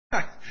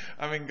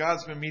I mean,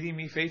 God's been meeting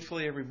me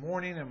faithfully every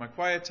morning in my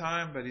quiet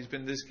time, but He's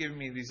been just giving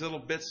me these little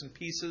bits and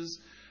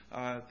pieces,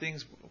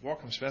 things.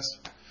 Welcome, Smith.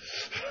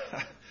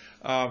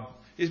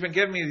 He's been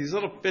giving me these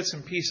little bits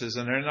and pieces,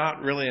 and they're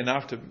not really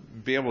enough to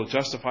be able to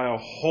justify a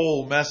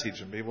whole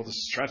message and be able to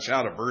stretch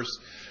out a verse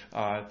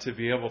to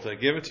be able to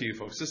give it to you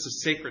folks. This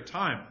is sacred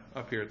time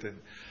up here.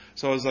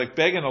 So I was like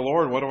begging the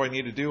Lord, what do I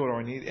need to do? What do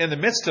I need? In the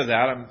midst of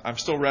that, I'm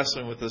still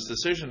wrestling with this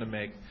decision to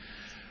make.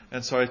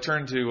 And so I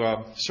turned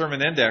to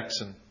Sermon Index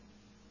and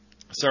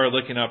started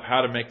looking up how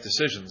to make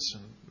decisions.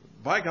 And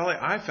by golly,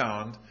 I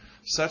found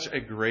such a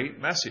great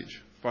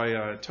message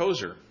by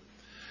Tozer.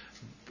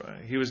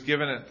 He was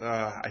given it,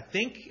 I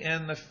think,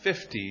 in the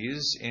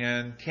 50s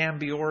in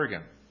Canby,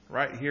 Oregon,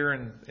 right here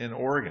in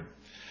Oregon.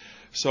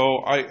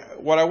 So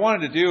what I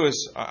wanted to do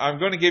is, I'm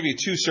going to give you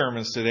two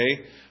sermons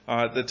today.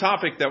 The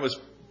topic that was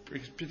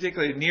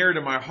particularly near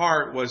to my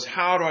heart was,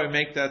 how do I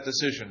make that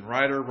decision,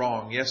 right or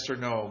wrong, yes or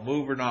no,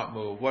 move or not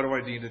move, what do I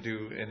need to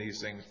do in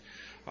these things?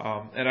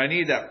 And I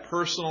need that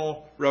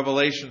personal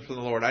revelation from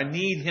the Lord. I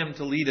need Him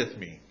to leadeth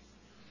me.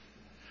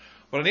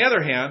 But on the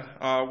other hand,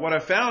 what I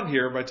found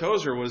here by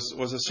Tozer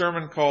was a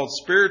sermon called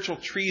Spiritual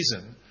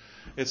Treason.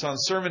 It's on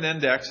Sermon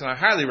Index, and I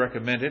highly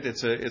recommend it.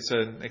 It's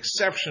an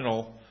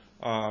exceptional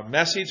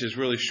message. It's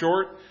really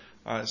short.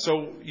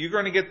 So you're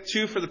going to get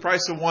two for the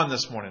price of one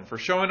this morning. For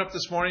showing up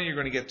this morning, you're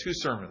going to get two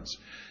sermons,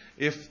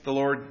 if the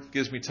Lord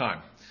gives me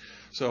time.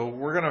 So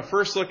we're going to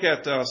first look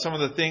at some of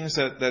the things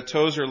that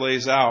Tozer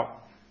lays out.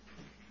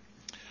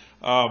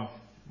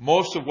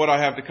 Most of what I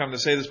have to come to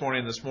say this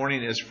morning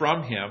is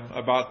from him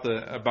about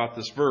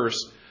this verse.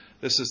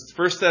 This is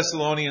 1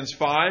 Thessalonians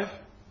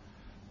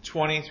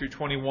 5:20 through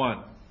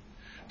 21.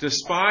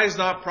 Despise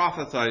not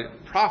prophesying.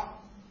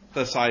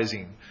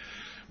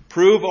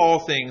 Prove all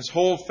things.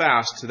 Hold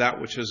fast to that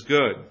which is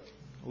good.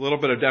 A little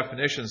bit of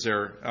definitions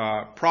there.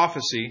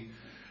 Prophecy.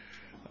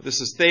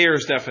 This is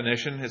Thayer's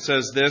definition. It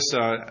says this,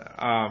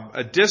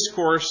 a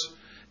discourse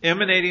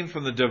emanating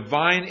from the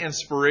divine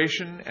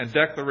inspiration and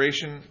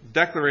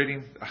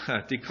declaring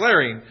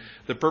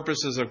the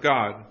purposes of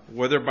God,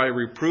 whether by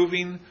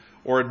reproving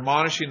or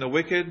admonishing the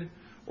wicked,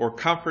 or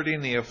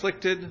comforting the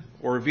afflicted,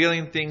 or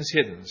revealing things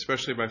hidden,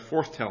 especially by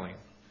forthtelling.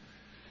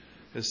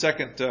 The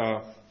second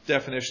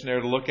definition there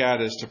to look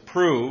at is to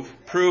prove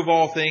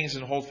all things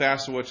and hold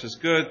fast to which is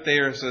good.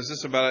 Thayer says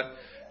this about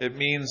it. It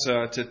means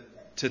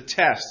to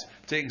test,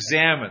 to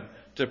examine,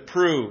 to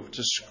prove,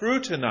 to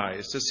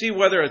scrutinize, to see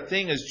whether a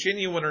thing is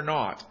genuine or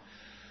not,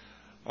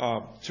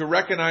 to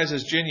recognize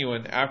as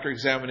genuine after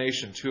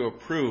examination, to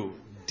approve,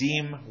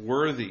 deem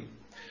worthy.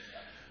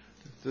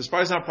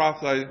 Despise not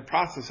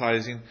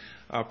prophesying,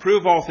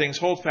 prove all things,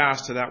 hold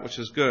fast to that which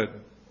is good.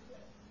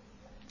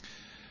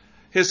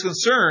 His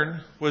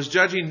concern was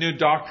judging new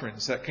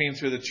doctrines that came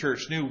through the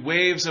church, new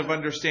waves of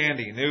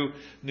understanding,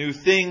 new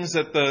things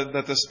that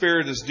the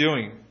Spirit is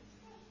doing.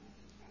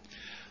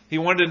 He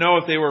wanted to know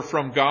if they were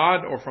from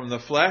God or from the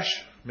flesh,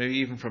 maybe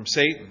even from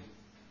Satan.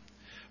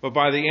 But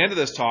by the end of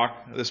this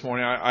talk this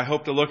morning, I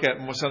hope to look at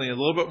something a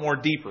little bit more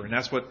deeper, and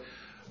that's what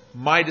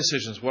my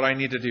decisions, what I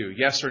need to do,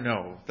 yes or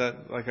no.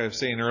 That, like I was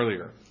saying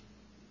earlier,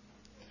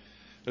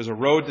 there's a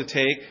road to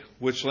take.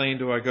 Which lane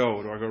do I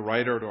go? Do I go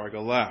right or do I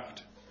go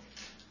left?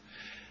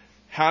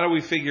 How do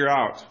we figure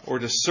out or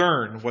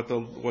discern what the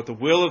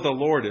will of the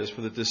Lord is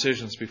for the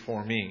decisions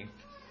before me,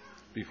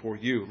 before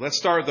you? Let's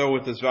start, though,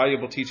 with this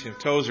valuable teaching of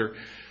Tozer.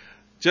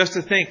 Just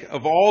to think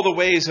of all the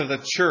ways of the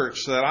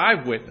church that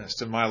I've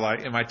witnessed in my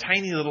life, in my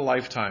tiny little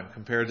lifetime,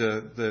 compared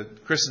to the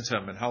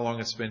Christendom and how long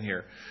it's been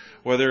here.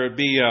 Whether it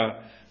be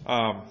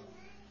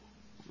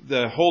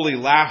the holy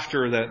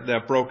laughter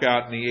that broke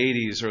out in the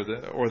 80s,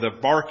 or the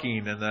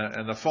barking and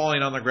the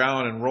falling on the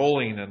ground and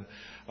rolling and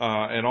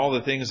all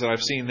the things that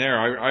I've seen there.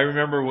 I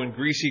remember when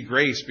Greasy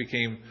Grace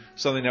became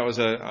something that was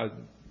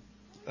an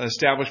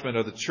establishment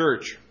of the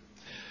church.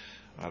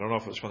 I don't know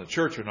if it was from the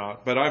church or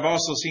not, but I've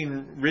also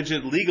seen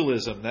rigid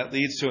legalism that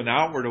leads to an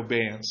outward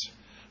obedience,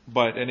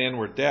 but an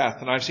inward death.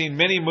 And I've seen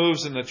many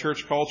moves in the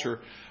church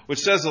culture, which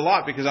says a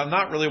lot, because I'm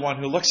not really one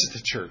who looks at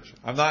the church.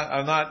 I'm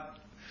not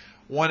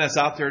one that's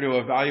out there to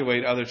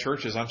evaluate other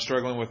churches. I'm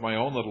struggling with my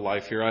own little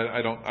life here.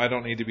 I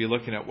don't need to be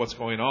looking at what's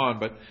going on,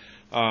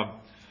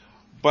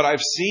 but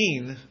I've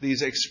seen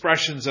these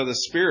expressions of the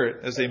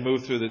Spirit as they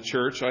move through the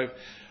church.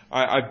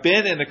 I've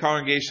been in the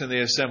congregation of the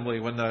assembly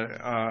when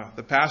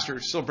the pastor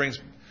still brings,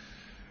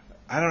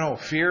 I don't know,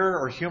 fear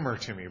or humor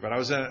to me. But I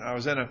was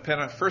in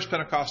a First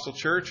Pentecostal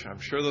church. I'm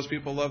sure those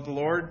people love the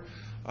Lord.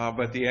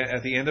 But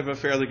at the end of a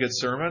fairly good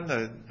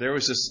sermon, there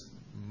was this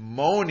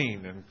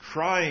moaning and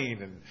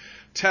crying and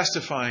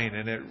testifying,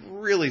 and it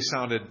really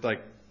sounded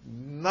like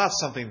not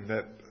something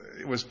that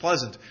was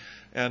pleasant.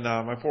 And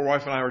my poor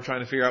wife and I were trying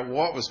to figure out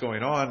what was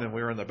going on, and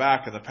we were in the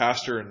back, and the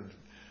pastor and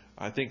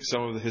I think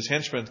some of his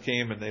henchmen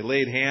came, and they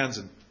laid hands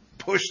and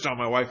pushed on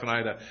my wife and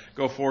I to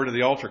go forward to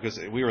the altar, because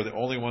we were the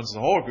only ones in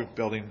the whole group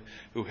building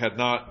who had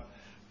not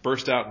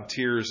burst out in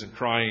tears and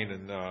crying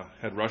and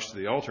had rushed to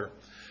the altar.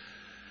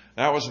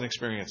 That was an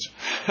experience.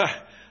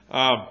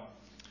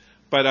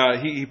 But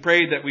he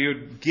prayed that we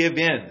would give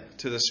in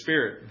to the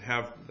Spirit and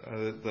have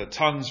the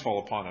tongues fall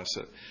upon us.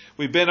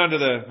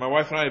 My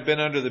wife and I have been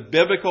under the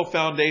biblical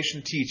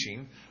foundation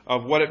teaching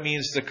of what it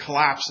means to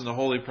collapse in the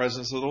holy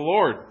presence of the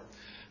Lord.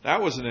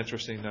 That was an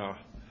interesting,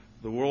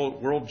 the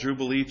World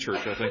Jubilee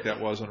Church, I think that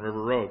was on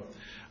River Road.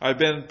 I've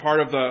been part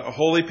of the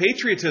Holy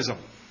Patriotism.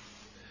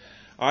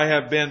 I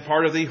have been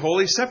part of the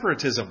Holy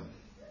Separatism.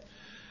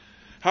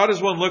 How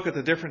does one look at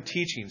the different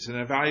teachings and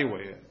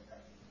evaluate it?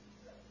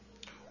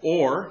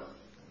 Or,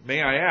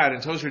 may I add,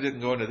 and Tozer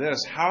didn't go into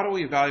this, how do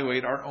we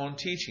evaluate our own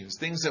teachings?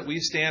 Things that we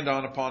stand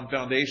on upon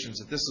foundations,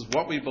 that this is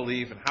what we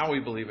believe and how we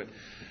believe it.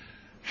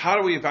 How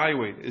do we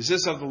evaluate? Is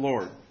this of the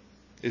Lord?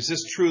 Is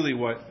this truly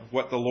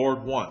what the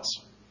Lord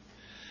wants?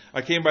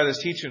 I came by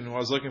this teaching when I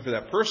was looking for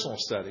that personal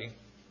study.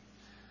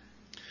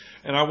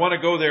 And I want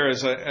to go there,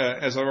 as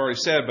I've already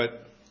said,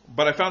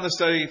 but I found the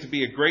study to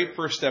be a great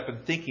first step in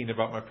thinking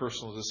about my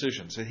personal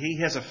decisions. And he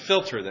has a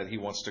filter that he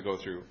wants to go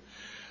through.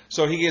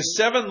 So he gives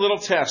 7 little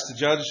tests to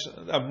judge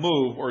a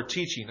move or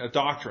teaching, a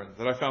doctrine,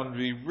 that I found to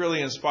be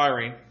really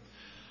inspiring.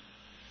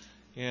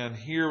 And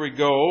here we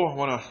go.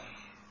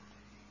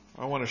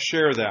 I want to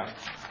share that.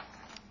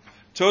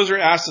 Tozer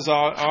asked his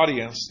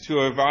audience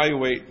to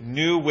evaluate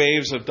new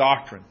waves of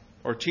doctrine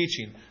or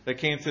teaching that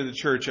came through the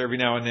church every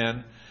now and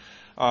then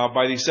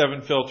by these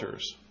 7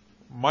 filters.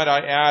 Might I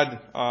add,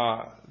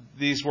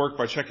 these work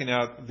by checking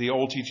out the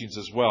old teachings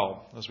as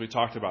well, as we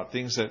talked about,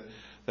 things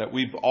that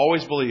we've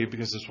always believed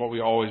because it's what we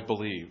always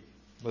believe.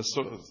 Let's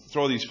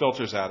throw these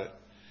filters at it.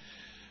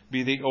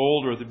 Be they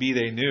old or be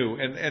they new.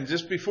 And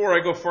just before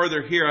I go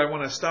further here, I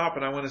want to stop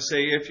and I want to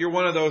say, if you're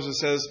one of those that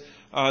says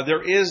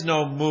there is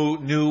no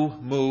new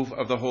move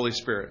of the Holy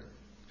Spirit.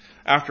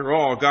 After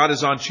all, God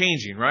is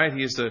unchanging, right?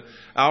 He is the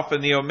Alpha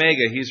and the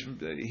Omega.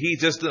 He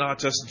just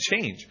doesn't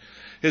change.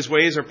 His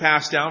ways are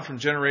passed down from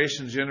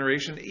generation to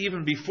generation,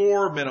 even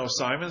before Minnow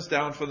Simons,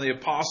 down from the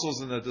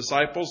apostles and the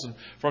disciples, and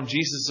from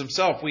Jesus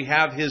himself. We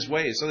have his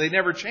ways, so they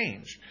never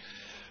change.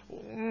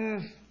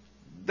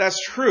 That's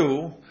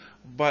true,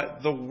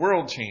 but the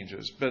world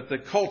changes, but the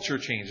culture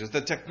changes,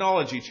 the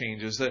technology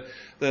changes,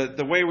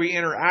 the way we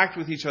interact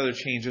with each other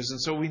changes, and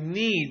so we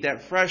need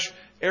that fresh,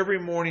 every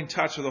morning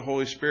touch of the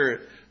Holy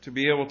Spirit to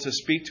be able to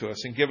speak to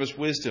us and give us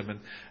wisdom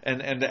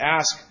and to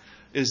ask,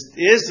 is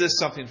this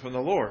something from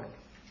the Lord?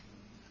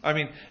 I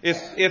mean,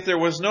 if there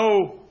was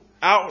no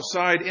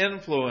outside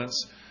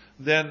influence,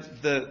 then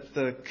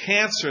the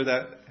cancer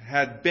that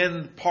had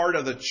been part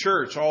of the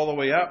church all the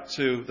way up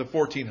to the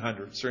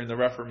 1400s during the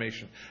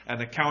Reformation and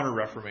the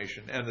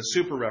Counter-Reformation and the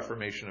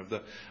Super-Reformation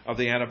of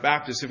the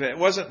Anabaptists, if it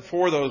wasn't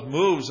for those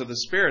moves of the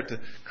Spirit to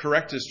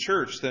correct his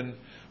church, then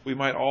we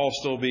might all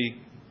still be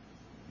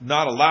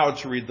not allowed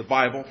to read the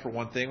Bible, for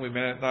one thing. We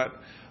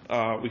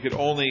could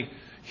only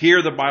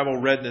hear the Bible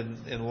read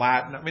in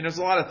Latin. I mean, there's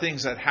a lot of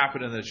things that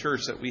happen in the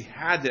church that we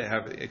had to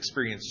have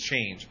experienced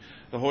change.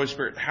 The Holy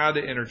Spirit had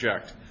to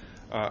interject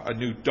a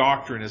new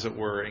doctrine, as it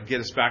were, and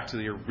get us back to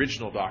the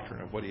original doctrine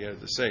of what he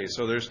had to say.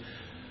 So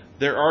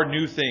there are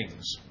new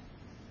things.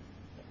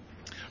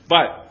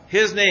 But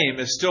his name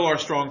is still our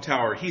strong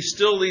tower. He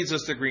still leads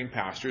us to green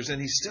pastures,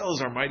 and he still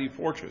is our mighty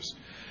fortress.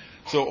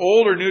 So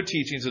old or new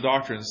teachings of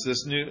doctrines,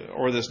 this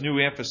new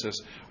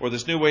emphasis, or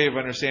this new way of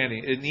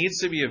understanding, it needs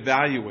to be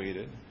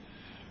evaluated,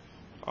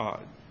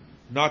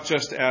 not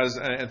just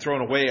and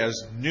thrown away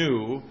as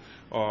new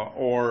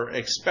or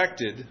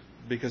expected,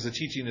 because the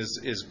teaching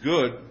is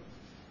good,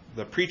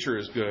 the preacher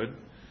is good.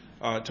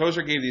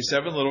 Tozer gave these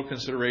 7 little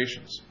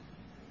considerations.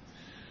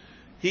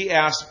 He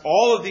asked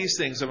all of these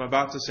things I'm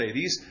about to say,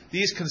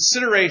 these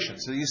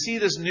considerations. So you see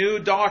this new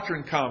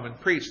doctrine come and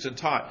preached and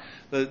taught.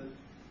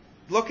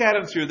 Look at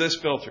them through this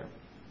filter.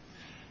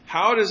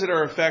 How does it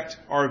affect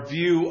our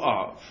view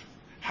of?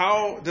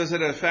 How does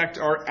it affect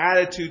our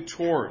attitude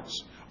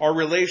towards, our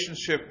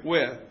relationship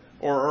with,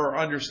 or our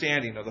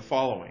understanding of the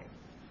following?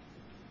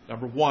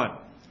 Number 1,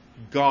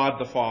 God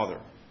the Father.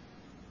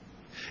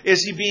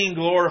 Is he being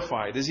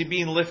glorified? Is he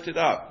being lifted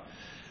up?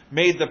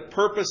 Made the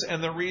purpose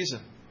and the reason?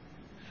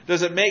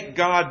 Does it make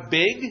God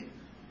big,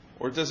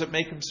 or does it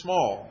make him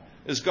small?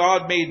 Is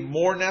God made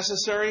more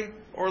necessary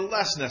or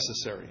less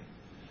necessary?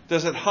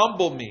 Does it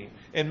humble me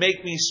and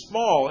make me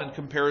small in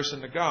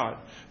comparison to God?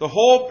 The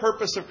whole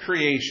purpose of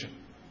creation,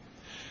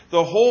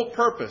 the whole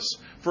purpose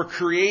for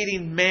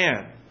creating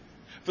man,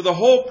 for the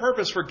whole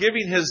purpose for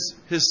giving his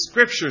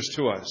scriptures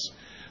to us,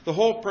 the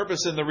whole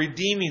purpose in the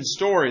redeeming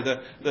story,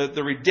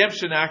 the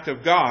redemption act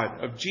of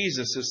God, of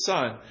Jesus, his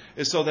Son,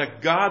 is so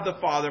that God the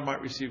Father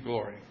might receive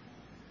glory.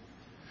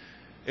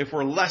 If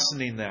we're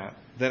lessening that,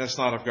 then it's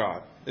not of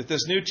God. If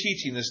this new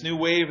teaching, this new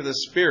wave of the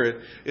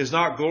Spirit is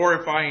not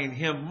glorifying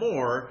him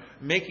more,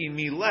 making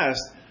me less,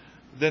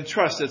 then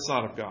trust it's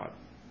not of God.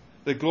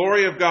 The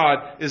glory of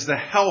God is the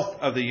health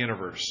of the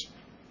universe.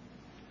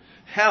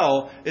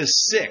 Hell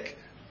is sick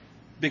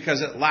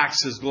because it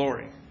lacks his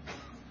glory.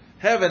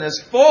 Heaven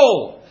is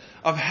full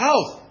of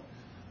health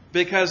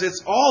because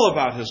it's all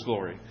about his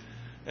glory.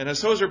 And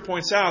as Tozer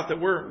points out, that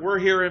we're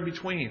here in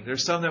between.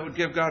 There's some that would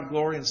give God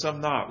glory and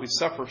some not. We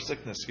suffer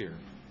sickness here.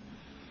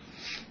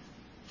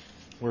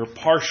 We're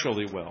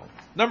partially well.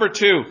 Number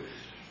 2,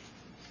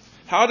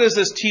 how does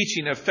this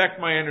teaching affect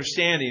my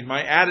understanding,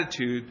 my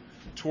attitude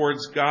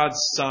towards God's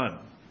Son?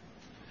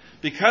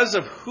 Because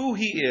of who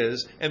He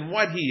is and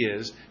what He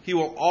is, He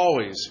will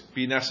always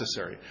be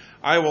necessary.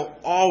 I will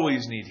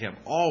always need Him,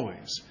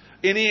 always.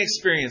 Any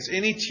experience,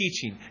 any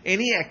teaching,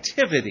 any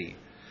activity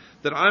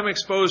that I'm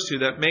exposed to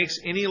that makes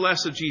any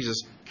less of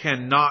Jesus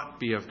cannot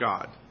be of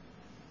God.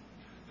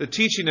 The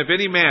teaching of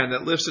any man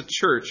that lifts a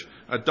church,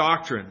 a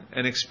doctrine,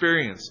 an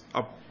experience,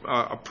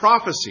 a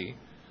prophecy,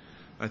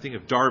 I think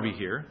of Darby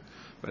here,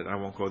 but I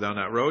won't go down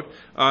that road,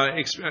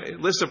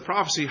 lists a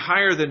prophecy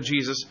higher than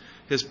Jesus,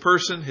 His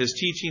person, His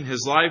teaching,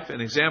 His life,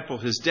 an example,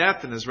 His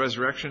death and His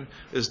resurrection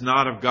is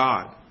not of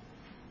God.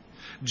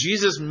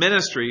 Jesus'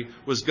 ministry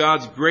was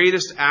God's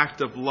greatest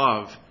act of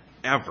love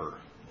ever.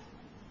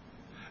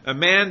 A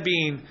man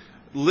being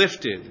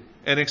lifted,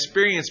 an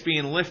experience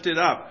being lifted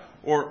up,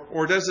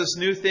 or does this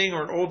new thing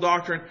or old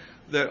doctrine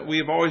that we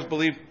have always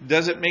believed,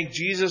 does it make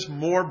Jesus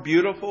more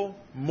beautiful,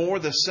 more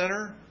the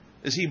center?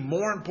 Is He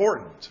more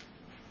important?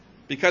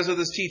 Because of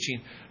this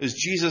teaching, is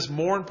Jesus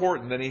more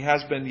important than He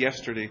has been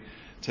yesterday?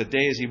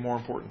 Today, is He more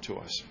important to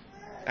us?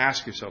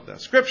 Ask yourself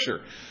that.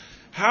 Scripture.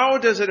 How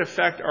does it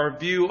affect our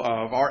view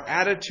of, our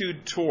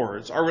attitude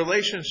towards, our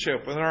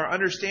relationship and our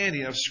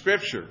understanding of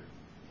Scripture?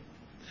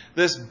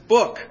 This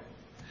book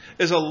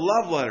is a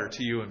love letter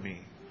to you and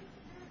me.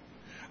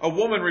 A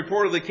woman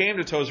reportedly came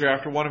to Tozer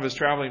after one of his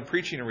traveling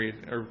preaching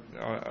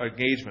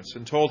engagements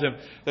and told him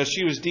that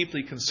she was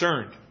deeply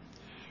concerned.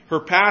 Her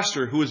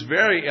pastor, who was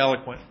very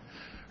eloquent,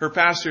 her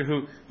pastor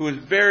who was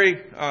very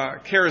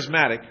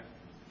charismatic,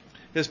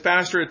 his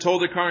pastor had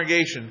told the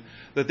congregation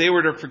that they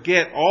were to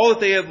forget all that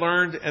they had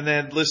learned and they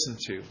had listened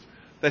to.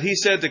 That he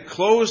said to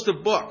close the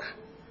book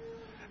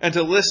and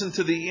to listen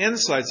to the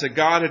insights that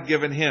God had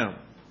given him.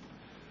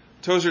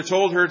 Tozer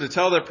told her to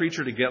tell that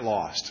preacher to get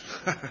lost.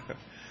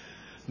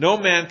 No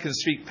man can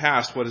speak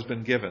past what has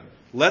been given.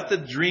 Let the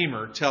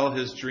dreamer tell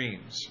his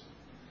dreams.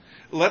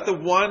 Let the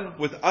one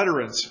with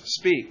utterance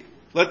speak.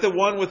 Let the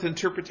one with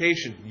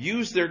interpretation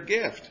use their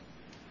gift.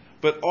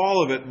 But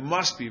all of it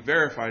must be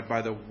verified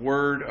by the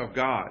Word of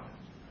God.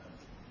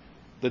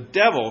 The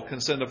devil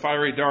can send a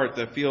fiery dart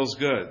that feels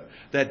good,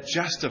 that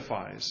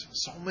justifies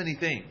so many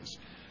things.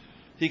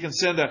 He can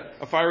send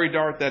a fiery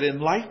dart that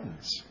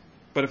enlightens.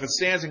 But if it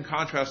stands in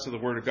contrast to the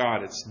Word of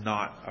God, it's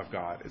not of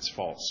God. It's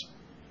false.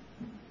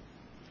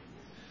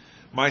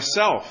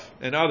 Myself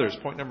and others,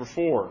 point number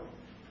 4.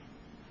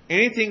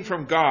 Anything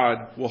from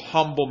God will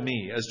humble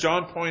me. As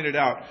John pointed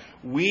out,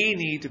 we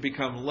need to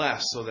become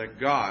less so that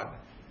God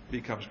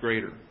becomes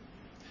greater.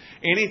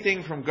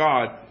 Anything from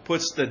God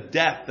puts to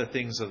death the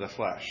things of the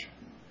flesh.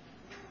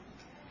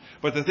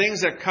 But the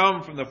things that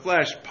come from the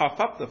flesh puff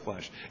up the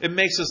flesh. It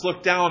makes us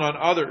look down on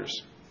others.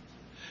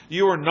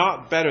 You are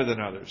not better than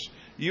others.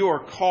 You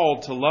are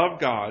called to love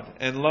God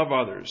and love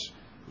others.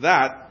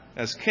 That,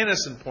 as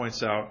Kinnison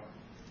points out,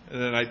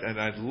 and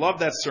I love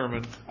that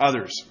sermon,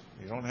 Others.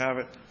 If you don't have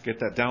it, get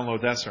that,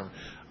 download that sermon.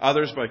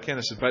 Others by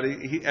Kinnison. But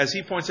as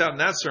he points out in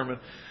that sermon,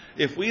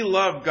 if we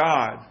love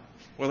God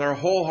with our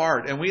whole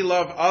heart and we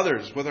love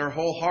others with our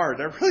whole heart,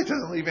 that really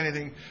doesn't leave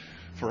anything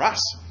for us.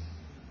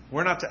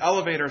 We're not to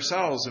elevate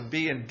ourselves and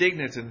be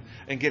indignant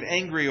and get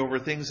angry over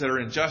things that are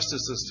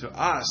injustices to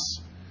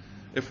us.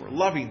 If we're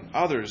loving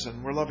others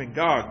and we're loving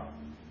God.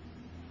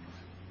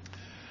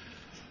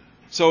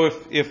 So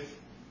if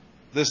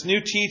this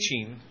new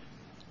teaching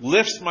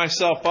lifts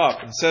myself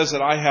up and says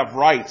that I have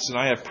rights and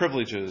I have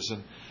privileges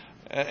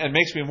and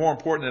makes me more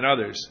important than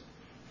others,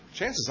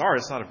 chances are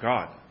it's not of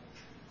God.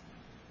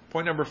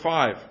 Point number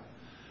 5,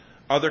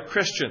 other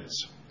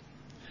Christians.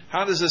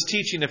 How does this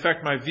teaching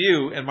affect my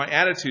view and my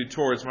attitude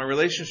towards, my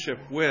relationship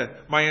with,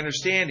 my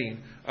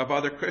understanding of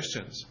other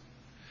Christians?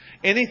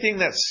 Anything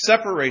that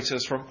separates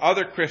us from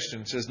other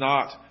Christians is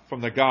not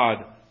from the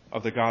God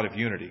of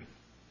unity.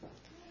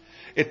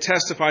 It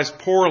testifies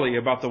poorly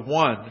about the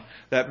one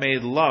that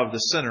made love the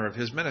center of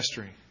his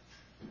ministry.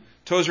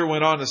 Tozer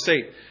went on to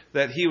state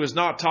that he was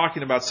not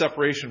talking about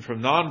separation from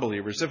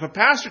non-believers. If a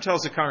pastor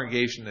tells the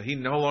congregation that he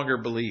no longer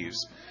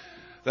believes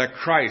that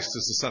Christ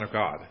is the Son of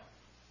God,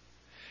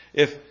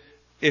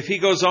 if he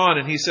goes on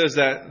and he says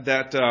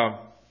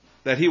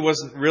that he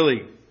wasn't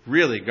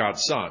really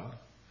God's Son,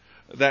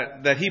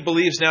 that he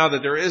believes now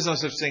that there is no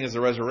such thing as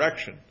a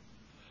resurrection,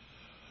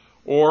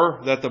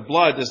 or that the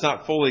blood does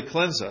not fully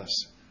cleanse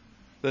us,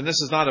 then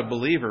this is not a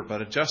believer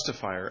but a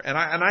justifier. And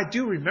I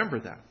do remember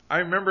that. I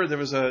remember there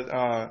was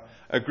a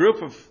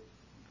group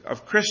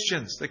of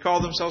Christians, they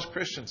called themselves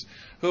Christians,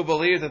 who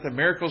believed that the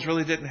miracles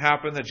really didn't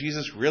happen, that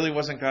Jesus really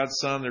wasn't God's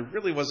Son, there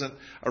really wasn't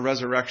a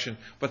resurrection,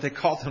 but they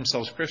called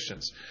themselves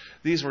Christians.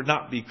 These would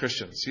not be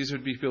Christians. These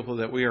would be people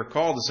that we are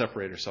called to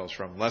separate ourselves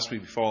from, lest we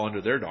fall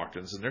under their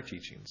doctrines and their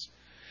teachings.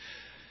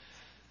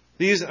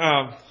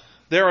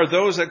 There are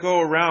those that go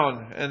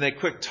around and they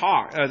quickly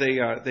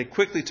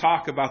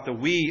talk about the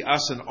we,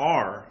 us, and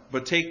our,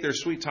 but take their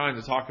sweet time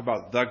to talk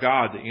about the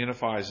God that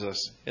unifies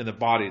us in the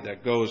body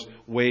that goes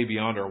way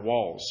beyond our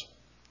walls.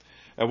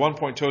 At one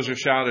point, Tozer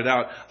shouted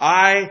out,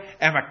 "I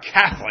am a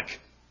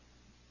Catholic."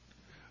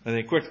 And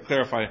they quickly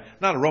clarify,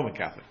 not a Roman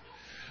Catholic.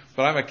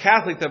 But I'm a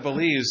Catholic that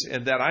believes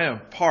in that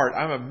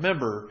I'm a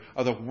member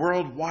of the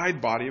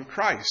worldwide body of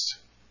Christ.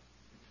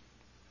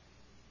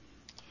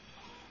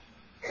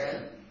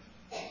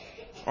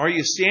 Are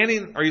you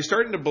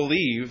starting to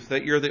believe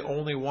that you're the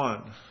only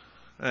one?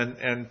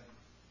 And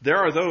there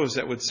are those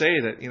that would say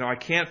that, I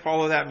can't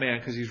follow that man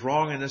because he's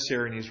wrong in this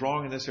area and he's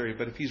wrong in this area.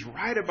 But if he's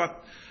right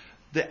about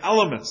the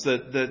elements,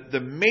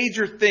 the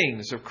major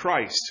things of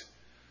Christ,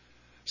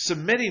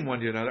 submitting one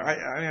to another.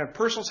 I have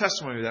personal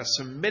testimony of that.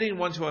 Submitting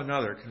one to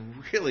another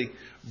can really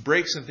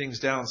break some things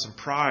down, some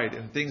pride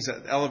and things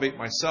that elevate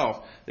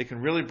myself. They can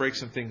really break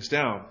some things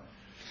down.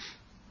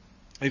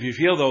 If you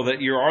feel, though,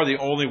 that you are the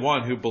only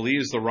one who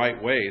believes the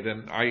right way,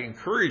 then I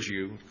encourage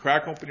you,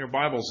 crack open your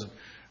Bibles and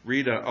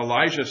read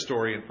Elijah's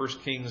story in 1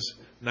 Kings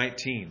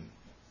 19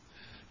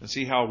 and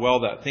see how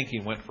well that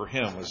thinking went for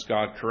him as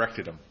God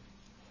corrected him.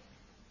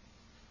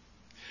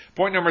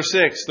 Point number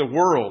 6, the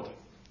world.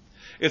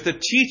 If the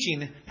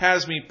teaching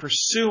has me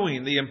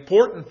pursuing the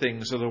important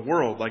things of the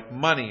world, like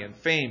money and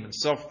fame and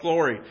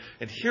self-glory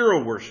and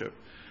hero worship,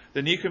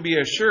 then you can be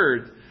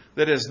assured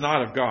that it is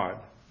not of God.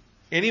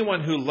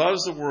 Anyone who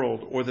loves the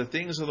world or the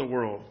things of the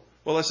world,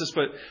 well, let's just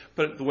put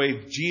it the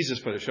way Jesus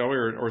put it, shall we?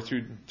 Or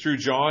through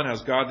John,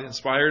 as God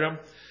inspired him. It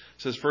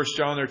says 1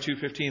 John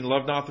 2:15,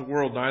 love not the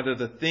world, neither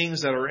the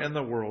things that are in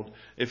the world.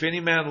 If any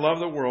man love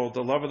the world,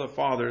 the love of the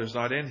Father is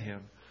not in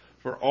him.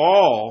 For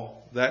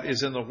all that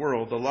is in the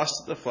world, the lust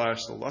of the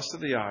flesh, the lust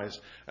of the eyes,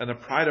 and the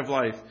pride of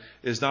life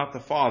is not the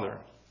Father,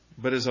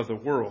 but is of the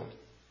world.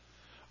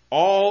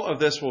 All of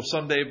this will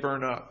someday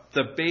burn up.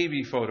 The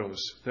baby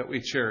photos that we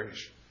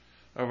cherish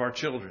of our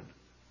children,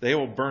 they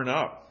will burn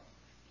up.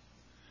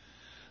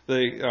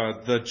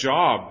 The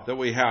job that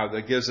we have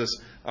that gives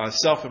us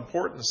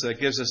self-importance, that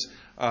gives us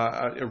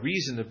a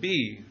reason to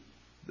be,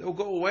 they'll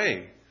go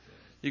away.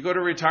 You go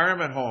to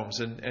retirement homes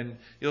and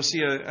you'll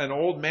see an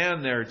old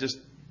man there just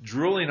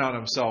drooling on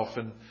himself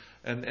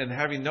and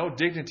having no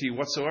dignity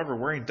whatsoever,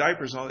 wearing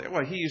diapers and all that.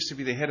 Well, he used to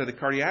be the head of the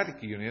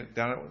cardiac unit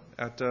down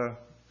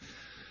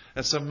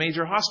at some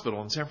major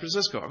hospital in San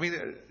Francisco. I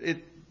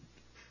mean,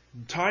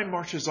 time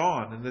marches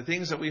on, and the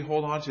things that we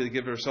hold on to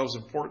give ourselves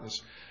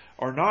importance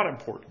are not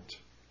important.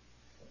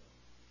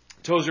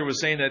 Tozer was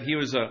saying that he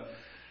was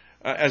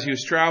as he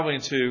was traveling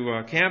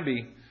to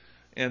Canby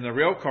in the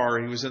rail car,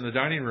 he was in the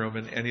dining room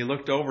and he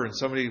looked over and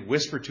somebody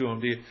whispered to him,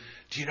 "Do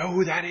you know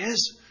who that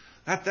is?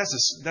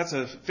 That's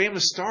a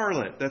famous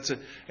starlet.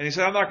 And he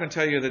said, I'm not going to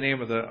tell you the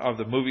name of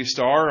the movie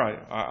star.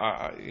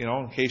 I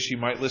in case she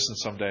might listen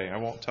someday. I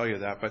won't tell you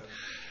that. But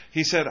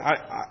he said,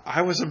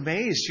 I was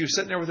amazed. She was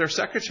sitting there with her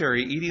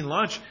secretary eating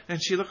lunch,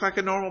 and she looked like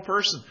a normal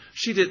person.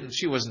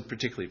 She wasn't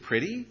particularly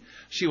pretty.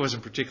 She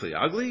wasn't particularly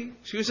ugly.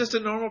 She was just a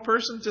normal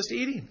person, just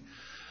eating.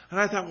 And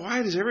I thought,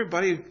 why does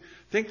everybody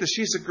think that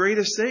she's the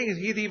greatest thing? And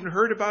he'd even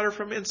heard about her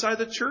from inside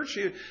the church.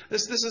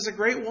 This is a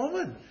great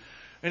woman.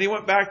 And he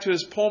went back to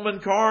his Pullman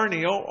car and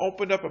he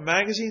opened up a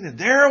magazine, and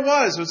there it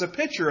was. It was a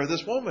picture of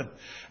this woman.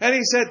 And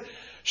he said,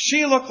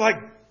 she looked like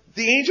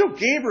the angel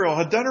Gabriel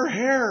had done her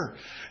hair.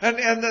 And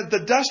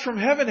the dust from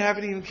heaven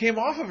haven't even came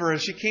off of her.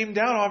 And she came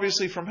down,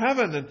 obviously, from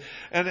heaven.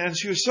 And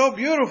she was so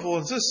beautiful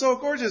and just so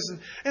gorgeous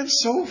and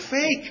so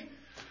fake.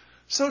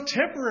 So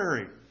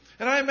temporary.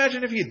 And I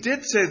imagine if you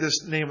did say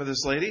this name of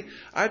this lady,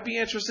 I'd be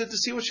interested to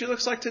see what she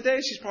looks like today.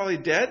 She's probably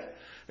dead.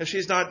 If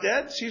she's not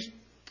dead, she's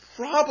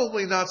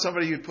probably not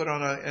somebody you'd put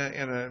on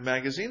in a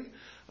magazine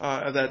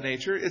of that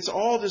nature. It's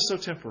all just so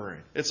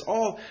temporary.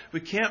 We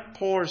can't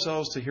pull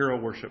ourselves to hero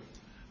worship.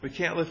 We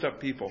can't lift up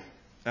people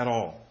at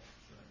all.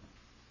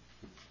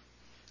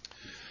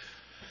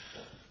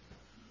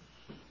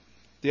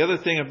 The other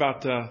thing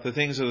about the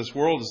things of this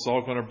world is it's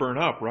all going to burn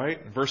up,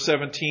 right? Verse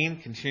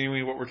 17,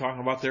 continuing what we're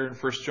talking about there in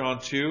 1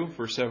 John 2,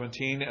 verse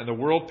 17, and the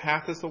world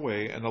passeth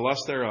away, and the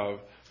lust thereof,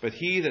 but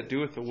he that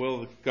doeth the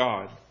will of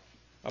God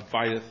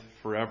abideth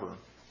forever.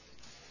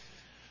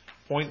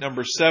 Point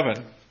number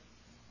 7,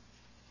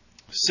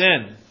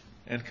 sin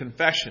and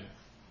confession.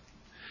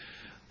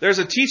 There's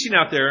a teaching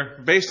out there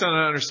based on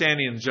an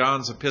understanding in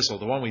John's epistle,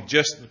 the one we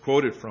just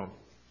quoted from.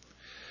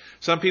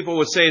 Some people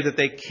would say that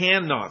they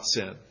cannot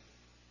sin.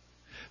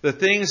 The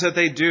things that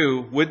they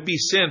do would be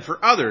sin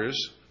for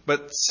others,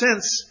 but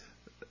since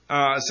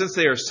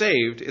they are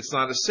saved, it's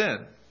not a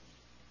sin.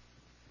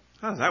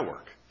 How does that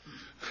work?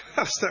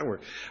 How does that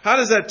work? How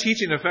does that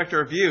teaching affect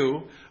our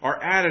view,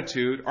 our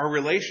attitude, our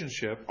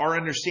relationship, our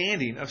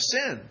understanding of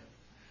sin?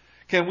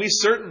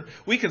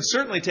 We can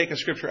certainly take a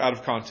scripture out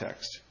of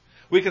context.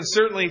 We can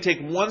certainly take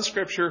one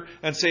scripture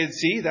and say,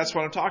 see, that's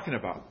what I'm talking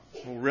about.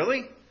 Well,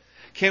 really?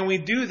 Can we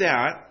do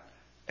that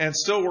and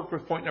still work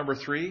with point number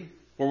 3,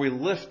 where we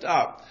lift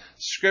up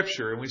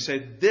scripture and we say,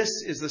 this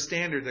is the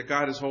standard that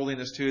God is holding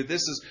us to.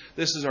 This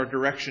is our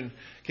direction.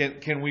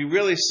 Can we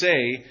really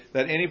say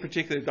that any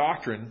particular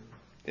doctrine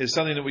is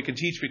something that we can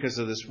teach because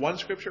of this one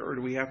scripture, or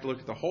do we have to look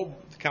at the whole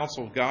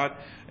counsel of God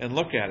and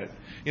look at it?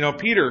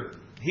 Peter,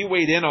 he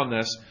weighed in on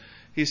this.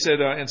 He said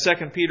in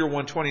 2 Peter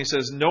 1:20, he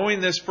says,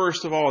 knowing this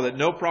first of all, that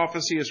no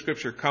prophecy of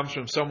Scripture comes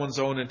from someone's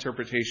own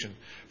interpretation.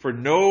 For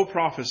no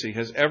prophecy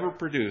has ever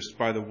produced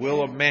by the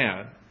will of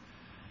man,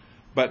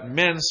 but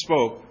men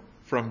spoke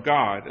from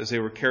God as they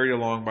were carried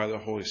along by the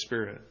Holy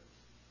Spirit.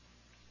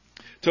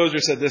 Tozer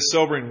said this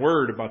sobering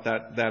word about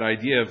that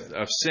idea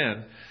of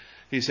sin.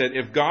 He said,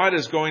 if God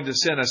is going to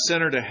send a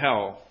sinner to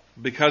hell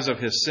because of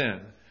his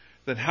sin,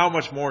 then how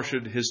much more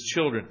should his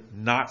children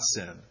not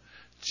sin?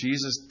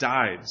 Jesus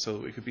died so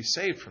that we could be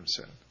saved from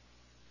sin.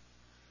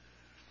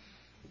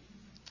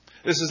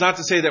 This is not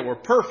to say that we're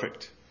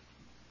perfect,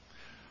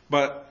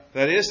 but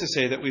that is to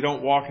say that we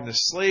don't walk into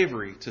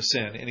slavery to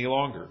sin any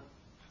longer.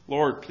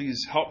 Lord,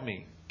 please help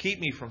me.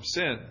 Keep me from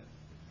sin.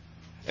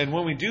 And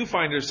when we do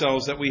find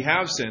ourselves that we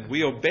have sinned,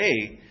 we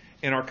obey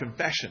in our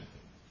confession.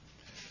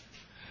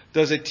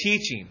 Does a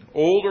teaching,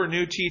 old or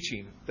new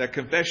teaching, that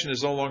confession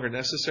is no longer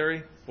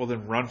necessary? Well,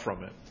 then run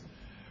from it.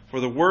 For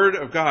the Word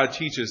of God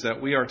teaches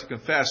that we are to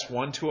confess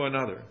one to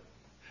another.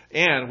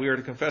 And we are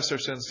to confess our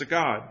sins to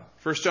God.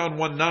 1 John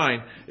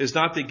 1:9 is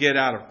not the get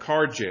out of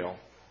card jail,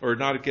 or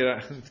not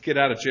a get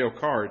out of jail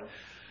card.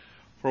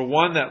 For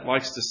one that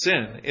likes to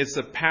sin, it's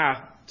the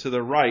path to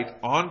the right,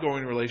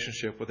 ongoing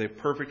relationship with a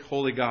perfect,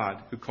 holy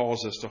God who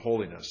calls us to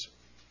holiness.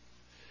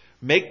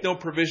 Make no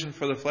provision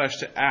for the flesh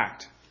to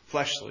act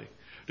fleshly.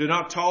 Do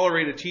not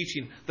tolerate a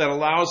teaching that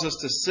allows us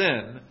to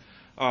sin,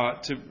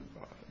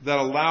 that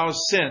allows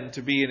sin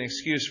to be an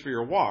excuse for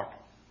your walk.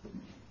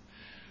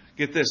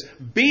 Get this.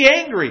 Be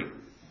angry.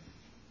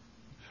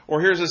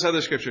 Or here's this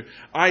other scripture.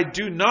 I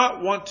do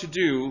not want to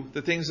do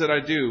the things that I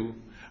do,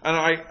 and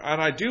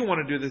I do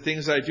want to do the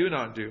things I do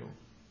not do.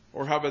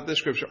 Or how about this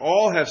scripture?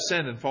 All have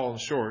sinned and fallen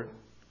short.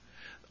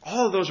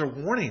 All of those are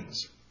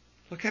warnings.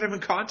 Look at them in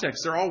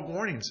context. They're all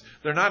warnings.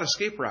 They're not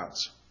escape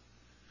routes.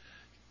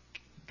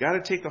 Got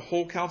to take the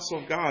whole counsel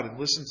of God and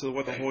listen to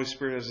what the Holy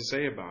Spirit has to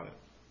say about it.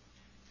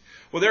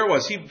 Well, there it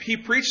was. He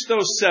preached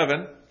those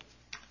 7.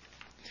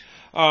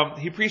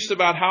 He preached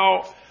about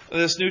how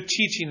this new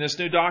teaching, this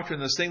new doctrine,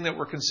 this thing that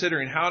we're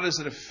considering, how does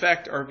it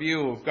affect our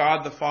view of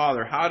God the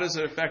Father? How does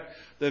it affect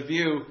the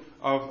view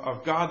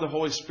of God the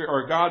Holy Spirit,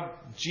 or God,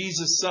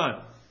 Jesus' Son?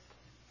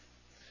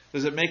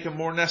 Does it make him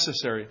more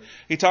necessary?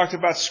 He talked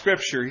about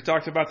Scripture. He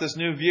talked about this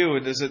new view.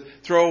 And does it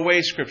throw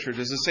away Scripture?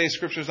 Does it say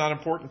Scripture is not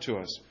important to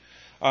us?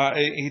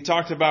 He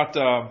talked about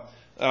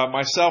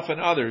myself and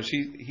others.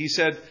 He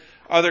said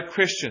other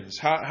Christians.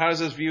 How does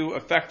this view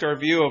affect our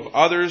view of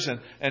others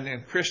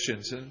and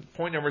Christians? And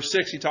point number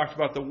 6, he talked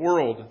about the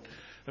world.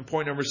 And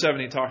point number 7,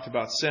 he talked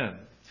about sin.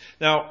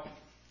 Now,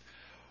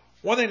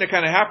 one thing that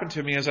kind of happened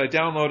to me as I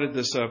downloaded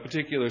this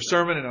particular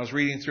sermon and I was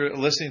reading through it,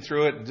 listening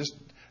through it, and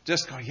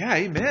just going, yeah,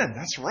 amen.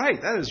 That's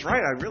right. That is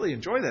right. I really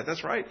enjoy that.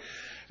 That's right.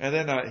 And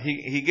then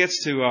he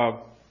gets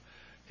to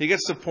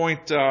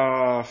point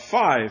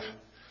 5.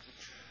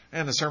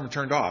 And the sermon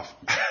turned off.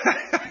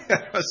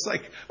 I was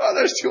like, oh,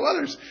 there's 2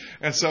 others.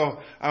 And so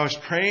I was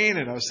praying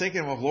and I was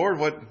thinking, well, Lord,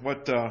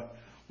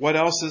 what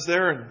else is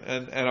there?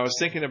 And I was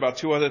thinking about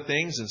 2 other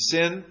things, and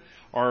sin,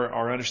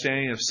 our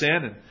understanding of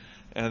sin.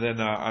 And then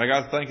I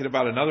got thinking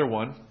about another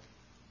one.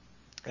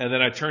 And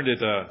then I turned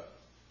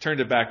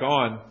it back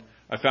on.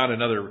 I found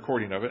another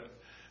recording of it,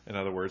 in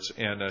other words.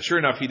 And sure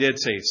enough, he did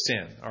say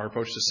sin, our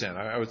approach to sin.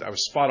 I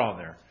was spot on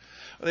there.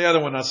 The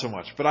other one, not so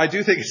much. But I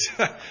do think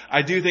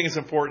it's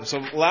important. So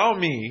allow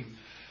me,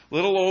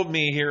 little old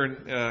me here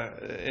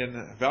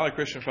in Valley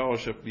Christian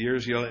Fellowship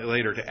years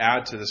later, to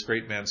add to this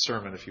great man's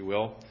sermon, if you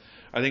will.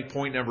 I think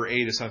point number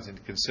 8 is something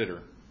to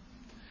consider.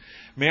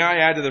 May I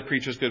add to the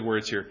preacher's good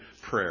words here?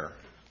 Prayer.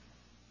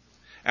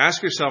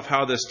 Ask yourself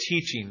how this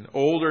teaching,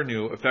 old or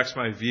new, affects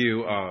my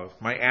view of,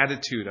 my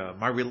attitude of,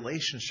 my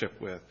relationship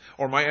with,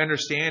 or my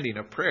understanding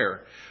of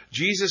prayer.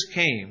 Jesus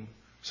came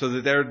so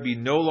that there would be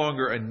no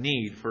longer a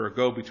need for a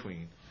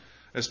go-between.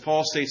 As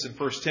Paul states in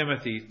 1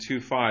 Timothy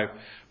 2:5,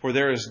 for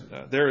there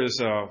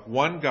is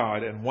one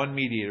God and one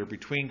mediator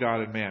between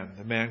God and man,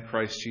 the man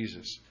Christ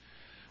Jesus.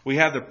 We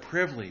have the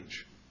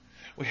privilege,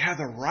 we have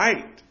the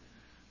right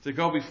to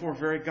go before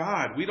very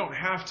God. We don't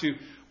have to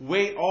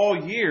wait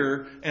all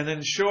year and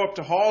then show up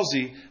to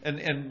Halsey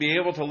and be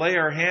able to lay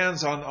our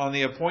hands on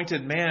the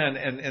appointed man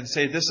and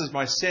say, this is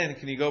my sin.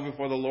 Can you go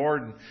before the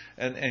Lord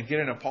and get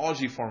an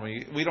apology for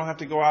me? We don't have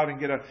to go out and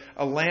get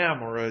a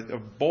lamb or a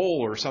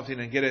bull or something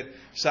and get it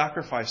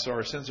sacrificed so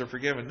our sins are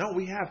forgiven. No,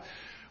 we have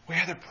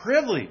the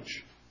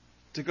privilege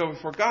to go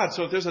before God.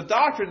 So if there's a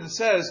doctrine that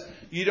says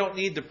you don't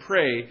need to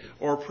pray,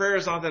 or prayer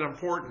is not that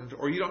important,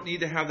 or you don't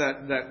need to have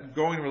that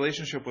going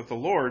relationship with the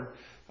Lord,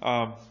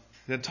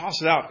 then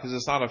toss it out, because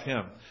it's not of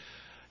Him.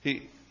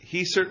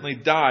 He certainly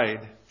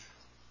died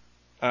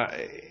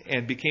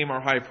and became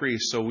our high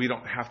priest, so we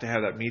don't have to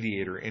have that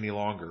mediator any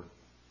longer.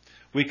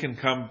 We can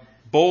come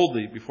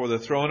boldly before the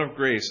throne of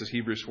grace, as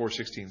Hebrews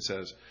 4:16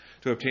 says,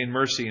 to obtain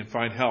mercy and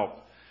find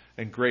help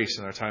and grace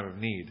in our time of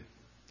need.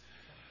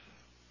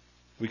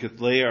 We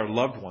could lay our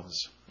loved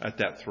ones at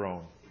that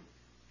throne.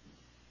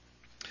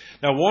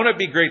 Now, won't it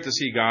be great to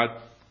see God?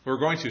 We're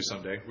going to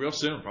someday, real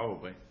soon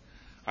probably,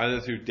 either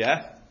through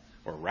death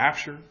or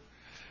rapture.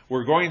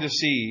 we're going to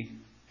see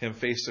him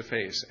face to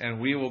face, and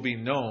we will be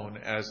known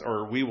as,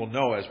 or we will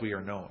know as we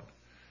are known.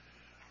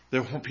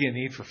 There won't be a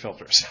need for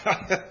filters.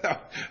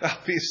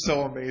 That'll be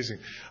so amazing.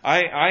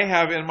 I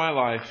have in my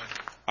life,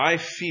 I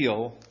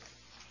feel,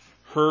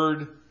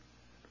 heard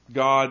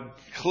God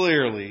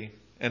clearly,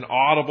 an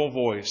audible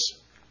voice,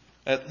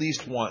 at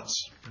least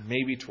once,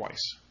 maybe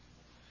twice.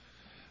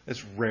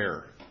 It's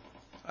rare.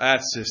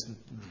 That's just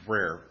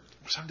rare.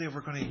 Someday we're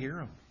going to hear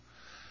him.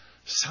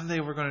 Someday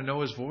we're going to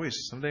know his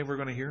voice. Someday we're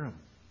going to hear him.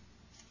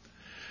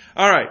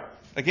 All right.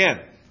 Again,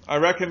 I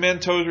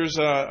recommend Tozer's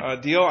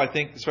deal. I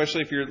think,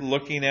 especially if you're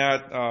looking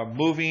at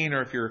moving,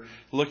 or if you're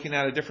looking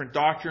at a different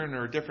doctrine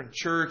or a different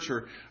church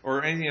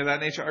or anything of that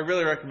nature, I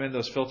really recommend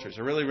those filters.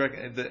 I really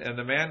recommend. And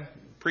the man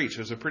preached.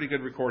 It was a pretty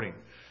good recording.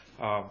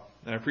 And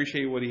I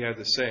appreciate what he had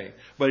to say.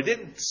 But it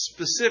didn't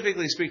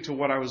specifically speak to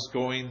what I was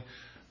going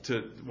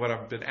to, what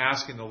I've been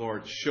asking the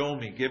Lord. Show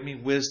me, give me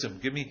wisdom,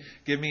 give me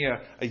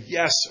a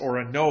yes or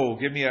a no.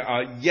 Give me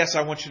a yes,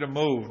 I want you to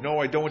move. No,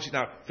 I don't want you,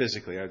 not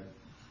physically.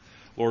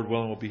 Lord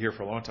willing, we'll be here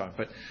for a long time.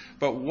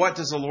 But what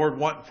does the Lord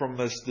want from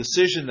this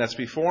decision that's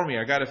before me?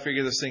 I got to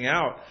figure this thing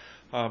out.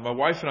 My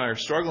wife and I are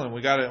struggling.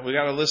 We got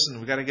to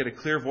listen. We got to get a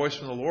clear voice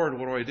from the Lord.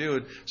 What do I do?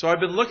 And so I've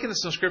been looking at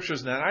some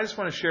scriptures now, and I just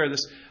want to share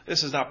this.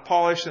 This is not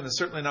polished, and it's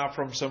certainly not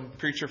from some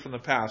preacher from the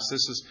past.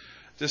 This is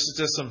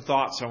just some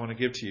thoughts I want to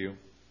give to you.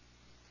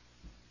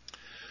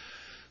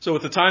 So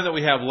with the time that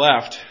we have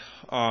left,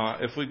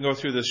 if we can go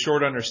through this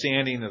short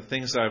understanding of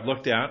things that I've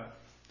looked at,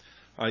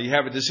 you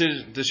have a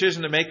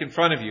decision to make in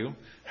front of you.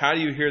 How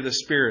do you hear the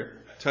Spirit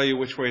tell you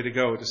which way to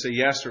go, to say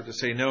yes or to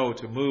say no,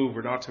 to move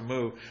or not to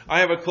move? I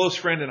have a close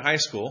friend in high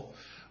school.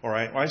 All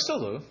right. Well, I still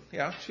do.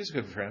 Yeah, she's a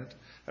good friend. I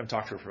haven't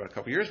talked to her for a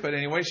couple of years, but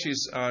anyway,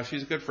 she's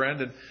a good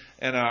friend.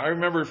 And I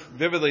remember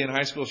vividly in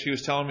high school, she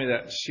was telling me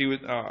that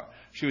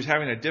she was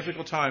having a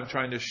difficult time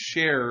trying to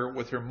share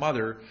with her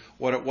mother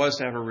what it was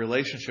to have a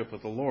relationship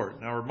with the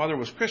Lord. Now, her mother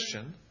was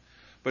Christian,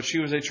 but she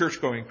was a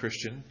church-going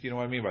Christian. You know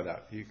what I mean by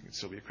that? You can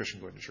still be a Christian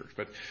going to church.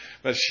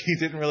 But she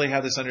didn't really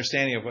have this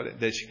understanding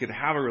of that she could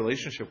have a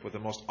relationship with the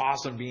most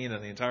awesome being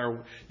in the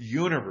entire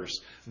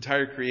universe,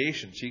 entire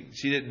creation. She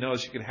didn't know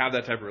she could have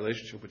that type of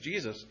relationship with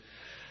Jesus.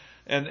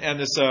 And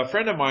this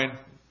friend of mine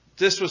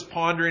just was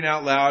pondering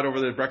out loud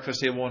over the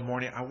breakfast table one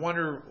morning, I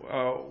wonder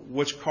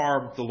which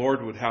car the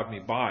Lord would have me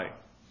buy.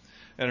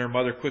 And her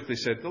mother quickly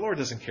said, the Lord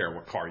doesn't care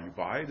what car you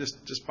buy.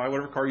 Just buy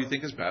whatever car you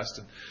think is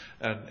best.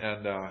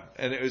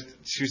 And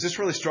she was just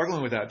really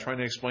struggling with that, trying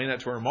to explain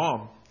that to her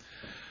mom.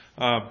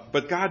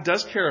 But God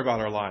does care about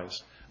our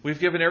lives. We've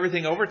given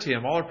everything over to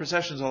Him, all our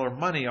possessions, all our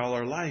money, all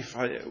our life.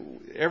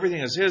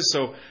 Everything is His.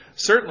 So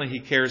certainly He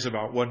cares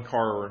about one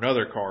car or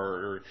another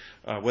car,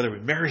 or whether we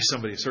marry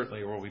somebody,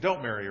 certainly, or we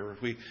don't marry, or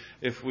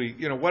if we,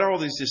 what are all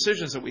these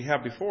decisions that we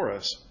have before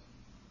us?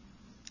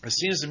 It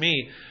seems to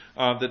me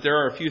that there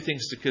are a few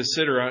things to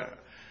consider, and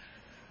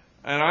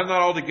I'm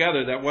not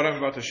altogether that what I'm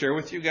about to share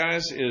with you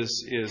guys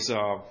is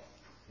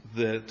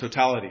the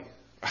totality,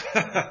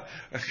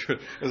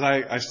 because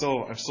I'm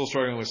still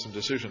struggling with some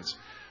decisions,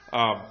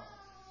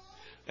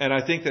 and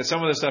I think that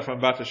some of the stuff I'm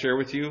about to share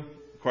with you,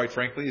 quite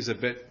frankly, is a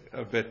bit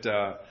just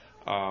a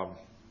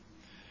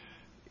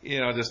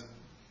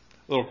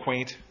little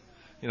quaint,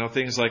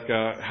 things like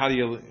how do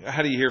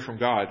you hear from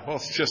God? Well,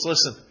 just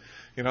listen.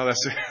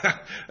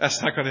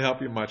 That's not going to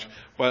help you much.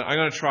 But I'm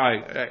going to try.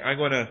 I'm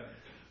going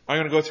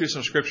to go through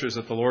some scriptures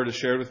that the Lord has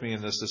shared with me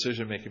in this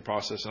decision-making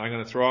process, and I'm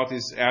going to throw out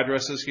these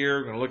addresses here.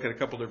 We're going to look at a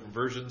couple different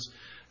versions,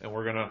 and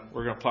we're going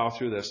to plow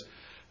through this.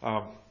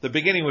 The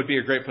beginning would be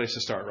a great place to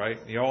start, right?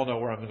 You all know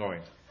where I'm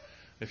going.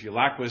 If you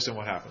lack wisdom,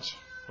 what happens?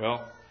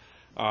 Well,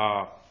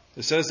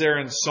 it says there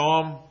in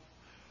Psalm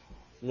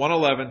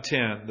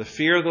 111:10, the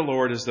fear of the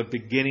Lord is the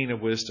beginning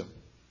of wisdom.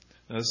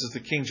 Now, this is the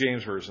King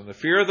James Version. The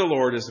fear of the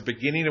Lord is the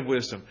beginning of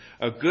wisdom.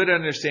 A good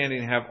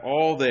understanding have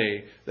all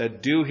they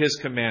that do His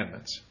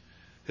commandments.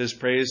 His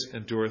praise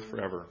endureth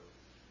forever.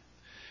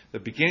 The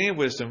beginning of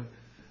wisdom,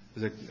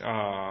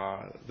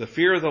 the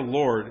fear of the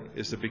Lord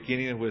is the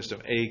beginning of wisdom.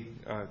 A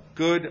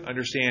good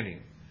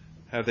understanding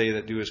have they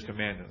that do His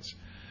commandments.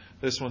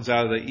 This one's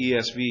out of the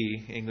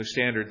ESV, English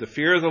Standard. The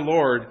fear of the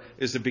Lord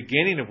is the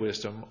beginning of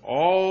wisdom.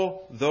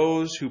 All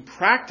those who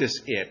practice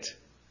it.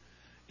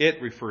 It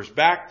refers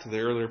back to the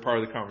earlier part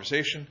of the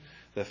conversation,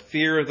 the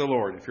fear of the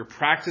Lord. If you're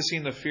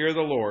practicing the fear of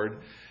the Lord,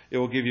 it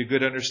will give you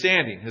good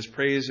understanding. His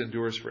praise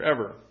endures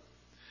forever.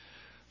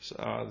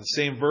 The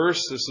same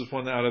verse, this is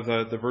one out of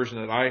the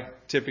version that I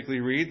typically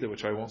read,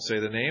 which I won't say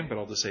the name, but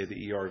I'll just say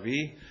the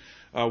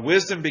ERV.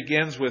 Wisdom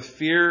begins with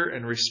fear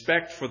and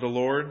respect for the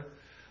Lord.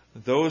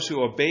 Those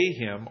who obey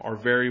Him are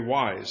very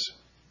wise.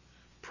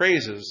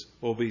 Praises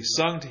will be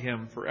sung to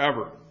Him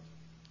forever.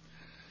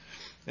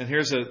 And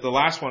here's the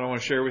last one I want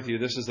to share with you.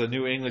 This is the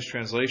New English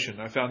Translation.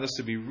 I found this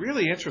to be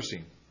really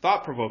interesting,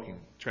 thought-provoking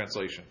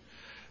translation.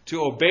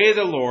 To obey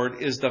the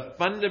Lord is the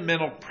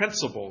fundamental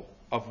principle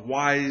of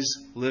wise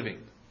living.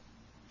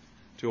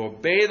 To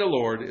obey the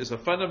Lord is a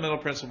fundamental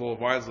principle of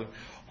wise living.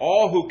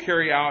 All who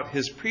carry out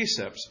His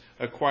precepts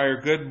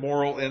acquire good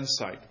moral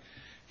insight.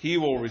 He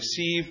will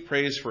receive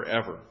praise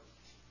forever.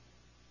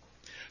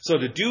 So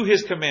to do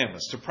His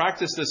commandments, to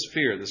practice this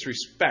fear, this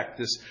respect,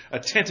 this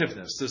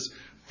attentiveness, this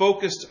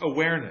focused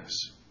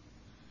awareness,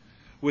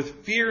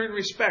 with fear and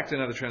respect in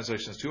other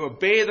translations, to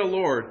obey the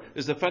Lord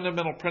is the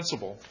fundamental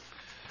principle.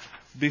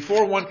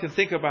 Before one can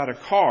think about a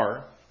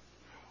car,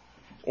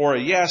 or a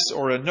yes,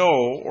 or a no,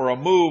 or a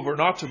move, or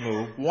not to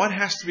move, one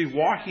has to be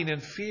walking in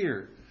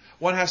fear.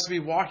 One has to be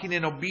walking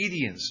in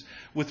obedience,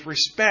 with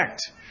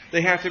respect.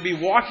 They have to be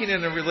walking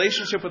in a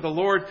relationship with the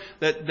Lord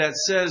that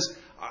says,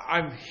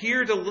 I'm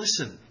here to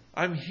listen.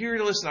 I'm here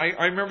to listen.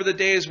 I remember the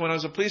days when I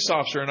was a police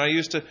officer and I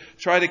used to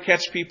try to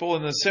catch people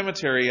in the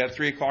cemetery at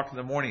 3 o'clock in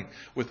the morning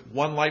with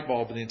one light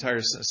bulb in the entire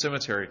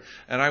cemetery.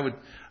 And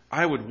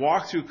I would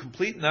walk through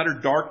complete and utter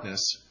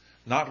darkness,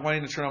 not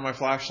wanting to turn on my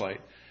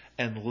flashlight,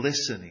 and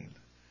listening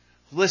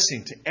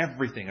to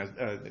everything.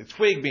 A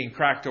twig being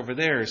cracked over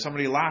there,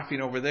 somebody laughing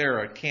over there,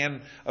 a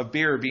can of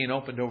beer being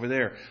opened over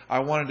there. I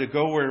wanted to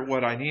go where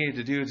what I needed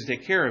to do to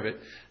take care of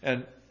it,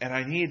 and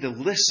I needed to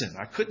listen.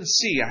 I couldn't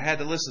see. I had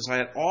to listen. So I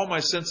had all my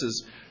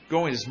senses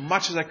going as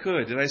much as I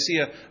could. Did I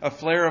see a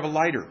flare of a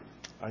lighter?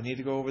 I need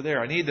to go over there.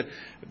 I need to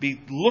be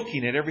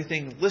looking at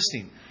everything,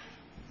 listening.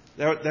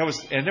 There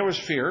was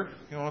fear.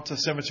 It's a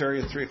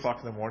cemetery at 3 o'clock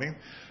in the morning.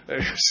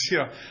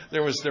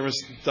 There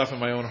was stuff in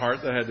my own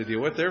heart that I had to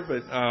deal with there.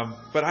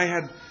 But I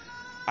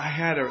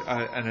had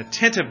an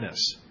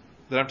attentiveness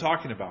that I'm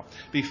talking about.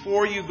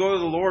 Before you go to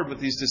the Lord with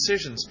these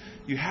decisions,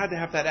 you had to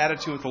have that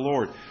attitude with the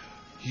Lord.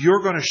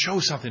 You're going to show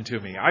something to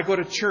me. I go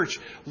to church.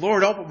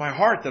 Lord, open my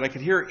heart that I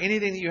can hear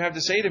anything that you have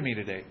to say to me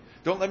today.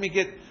 Don't let me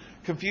get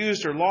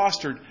confused or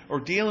lost or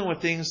dealing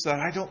with things that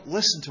I don't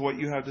listen to what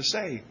you have to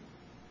say.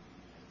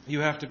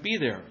 You have to be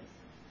there.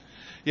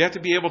 You have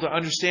to be able to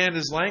understand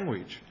His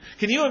language.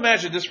 Can you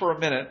imagine just for a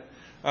minute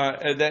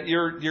that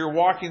you're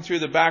walking through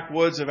the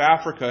backwoods of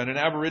Africa and an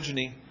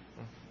Aborigine,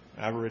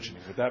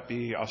 would that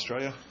be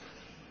Australia?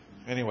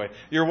 Anyway,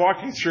 you're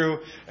walking through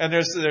and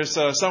there's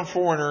some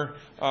foreigner,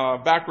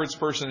 backwards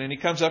person, and he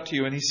comes up to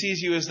you and he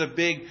sees you as the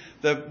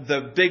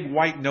big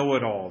white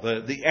know-it-all,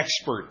 the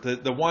expert,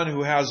 the one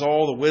who has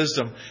all the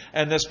wisdom.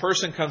 And this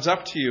person comes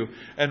up to you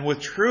and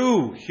with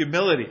true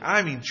humility,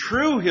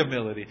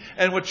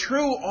 and with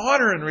true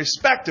honor and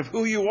respect of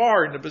who you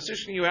are and the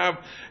position you have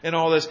in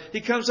all this,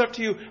 he comes up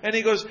to you and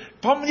he goes,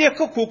 now, how are you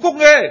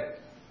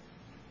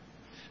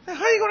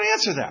going to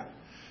answer that?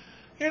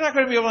 You're not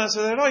going to be able to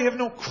answer that at all. You have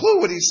no clue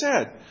what he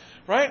said,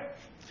 right?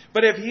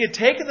 But if he had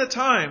taken the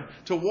time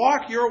to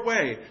walk your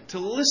way, to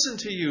listen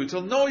to you,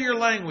 to know your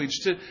language,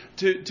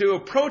 to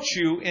approach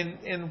you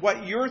in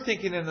what you're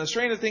thinking and the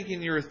strain of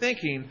thinking you're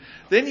thinking,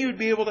 then you'd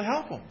be able to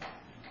help him.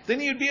 Then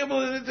you'd be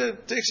able to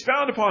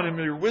expound upon him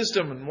your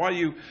wisdom and why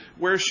you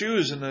wear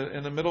shoes in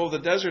the middle of the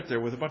desert there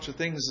with a bunch of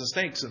things and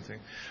snakes and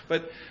things.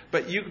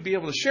 But you could be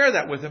able to share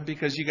that with him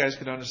because you guys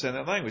could understand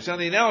that language. Now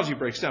the analogy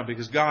breaks down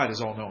because God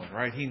is all-knowing,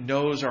 right? He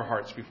knows our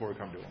hearts before we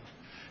come to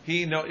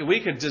Him. We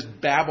could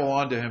just babble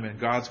on to Him and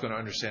God's going to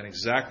understand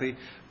exactly,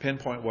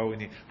 pinpoint what we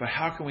need. But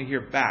how can we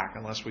hear back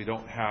unless we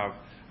don't have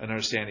an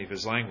understanding of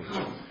His language?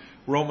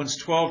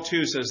 Romans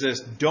 12:2 says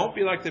this, don't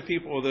be like the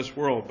people of this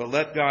world, but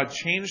let God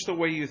change the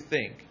way you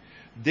think.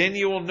 Then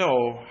you will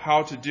know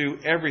how to do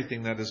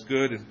everything that is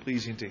good and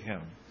pleasing to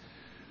Him.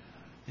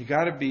 You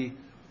got to be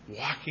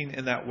walking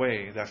in that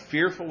way, that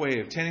fearful way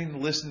of tending to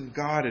listen to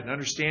God and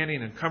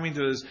understanding and coming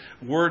to His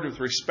Word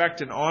with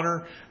respect and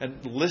honor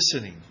and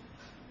listening.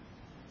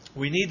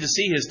 We need to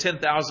see His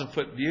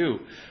 10,000-foot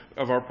view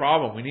of our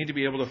problem. We need to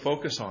be able to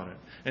focus on it.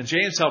 And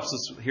James helps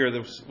us here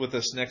with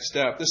this next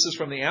step. This is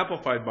from the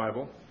Amplified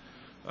Bible.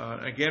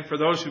 Again, for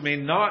those who may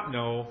not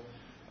know,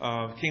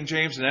 King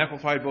James and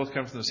Amplified both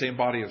come from the same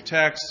body of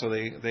text, so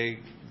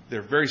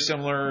they're very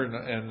similar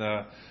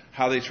in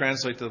how they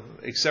translate,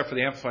 except for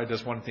the Amplified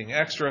does one thing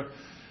extra.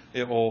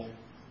 It will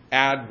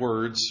add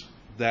words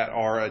that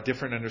are a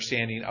different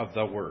understanding of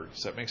the word.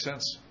 Does that make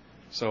sense?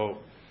 So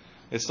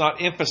it's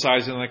not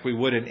emphasizing like we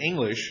would in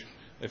English.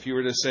 If you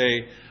were to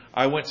say,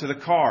 I went to the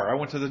car, I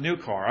went to the new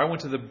car, I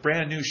went to the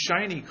brand new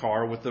shiny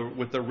car with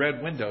the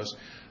red windows.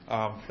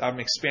 I'm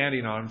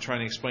expanding on, I'm trying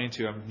to explain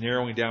to you, I'm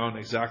narrowing down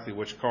exactly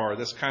which car.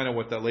 That's kind of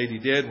what that lady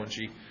did when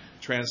she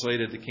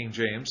translated the King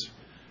James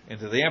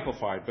into the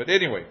Amplified. But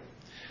anyway,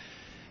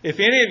 if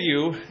any of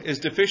you is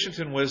deficient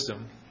in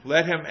wisdom,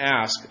 let him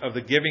ask of the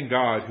giving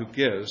God who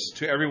gives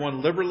to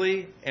everyone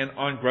liberally and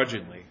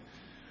ungrudgingly,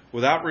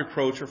 without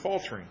reproach or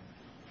faltering.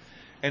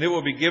 And it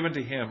will be given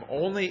to him.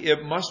 Only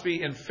it must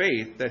be in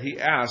faith that he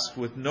asks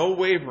with no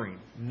wavering,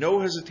 no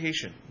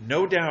hesitation,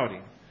 no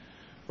doubting.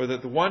 For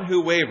that the one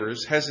who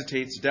wavers,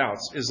 hesitates,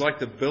 doubts, is like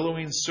the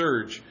billowing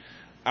surge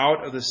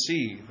out of the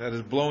sea that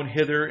is blown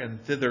hither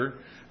and thither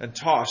and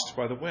tossed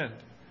by the wind.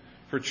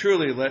 For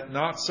truly let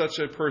not such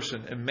a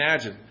person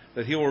imagine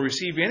that he will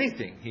receive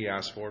anything he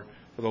asks for.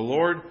 For the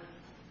Lord,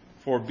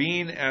 for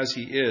being as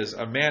He is,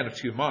 a man of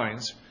two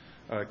minds,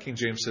 King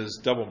James says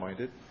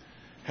double-minded,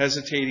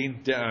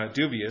 hesitating,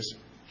 dubious,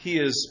 He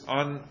is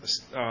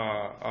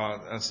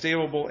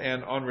unstable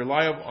and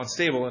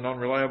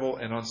unreliable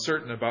and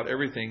uncertain about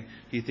everything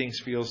he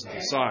thinks, feels, and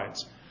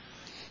decides.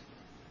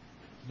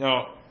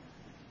 Now,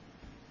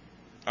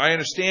 I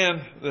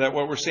understand that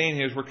what we're saying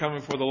here is we're coming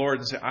before the Lord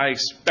and say, I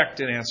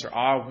expect an answer.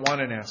 I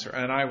want an answer.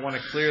 And I want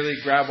to clearly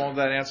grab hold of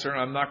that answer. And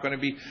I'm not going to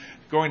be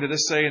going to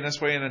this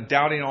way and then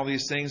doubting all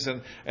these things.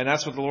 And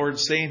that's what the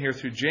Lord's saying here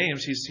through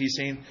James. He's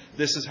saying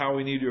this is how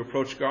we need to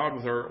approach God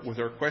with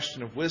our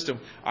question of wisdom.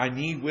 I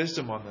need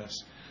wisdom on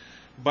this.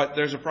 But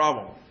there's a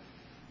problem.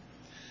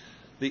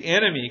 The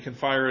enemy can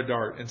fire a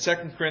dart. In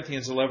 2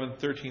 Corinthians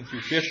 11:13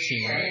 through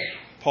 15,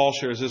 Paul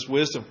shares this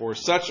wisdom for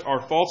us. Such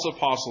are false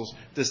apostles,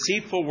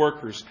 deceitful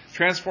workers,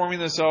 transforming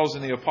themselves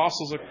into the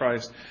apostles of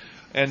Christ.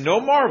 And no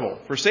marvel,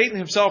 for Satan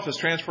himself is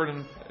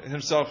transformed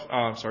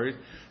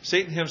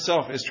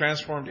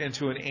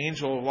into an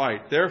angel of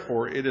light.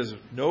 Therefore, it is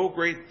no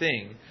great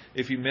thing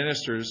if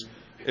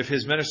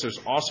his ministers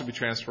also be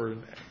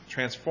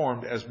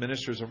transformed as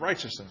ministers of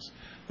righteousness,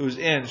 whose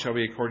end shall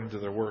be according to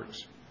their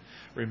works.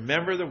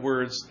 Remember the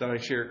words that I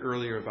shared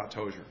earlier about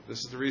Tozer. This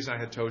is the reason I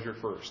had Tozer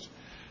first.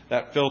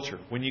 That filter.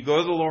 When you go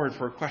to the Lord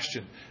for a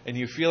question and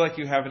you feel like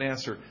you have an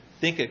answer,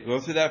 think it. Go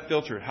through that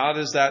filter. How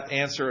does that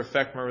answer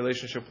affect my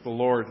relationship with the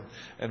Lord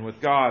and with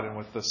God and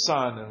with the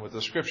Son and with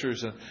the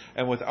Scriptures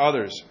and with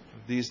others?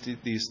 This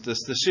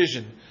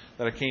decision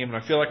that I came and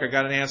I feel like I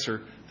got an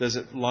answer, does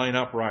it line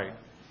up right?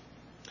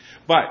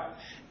 But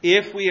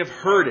if we have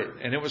heard it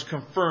and it was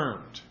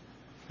confirmed,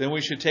 then we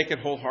should take it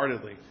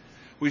wholeheartedly.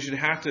 We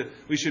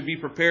should be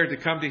prepared to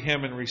come to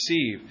Him and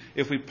receive.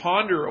 If we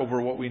ponder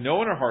over what we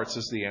know in our hearts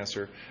is the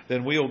answer,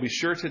 then we will be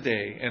sure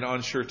today and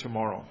unsure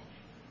tomorrow.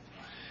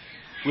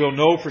 We'll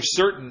know for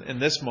certain in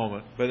this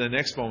moment, but in the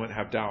next moment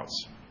have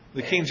doubts.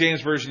 The King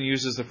James Version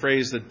uses the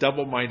phrase, the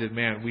double-minded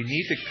man. We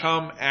need to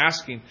come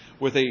asking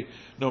with a,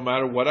 no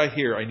matter what I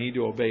hear, I need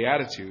to obey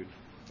attitude.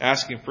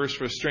 Asking first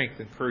for strength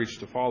and courage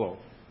to follow.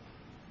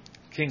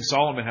 King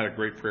Solomon had a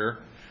great prayer.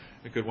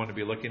 A good one to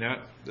be looking at.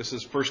 This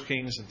is 1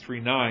 Kings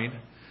 3:9.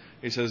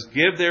 He says,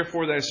 Give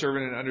therefore thy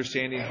servant an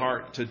understanding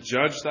heart to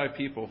judge thy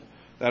people,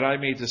 that I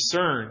may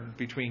discern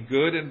between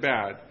good and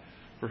bad.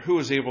 For who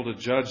is able to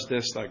judge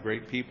this thy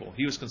great people?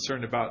 He was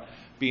concerned about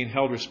being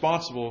held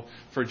responsible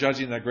for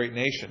judging that great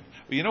nation.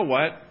 But you know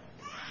what?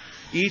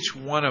 Each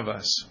one of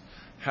us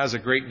has a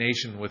great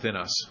nation within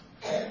us.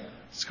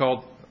 It's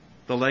called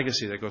the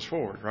legacy that goes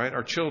forward, right?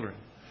 Our children.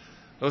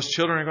 Those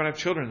children are going to have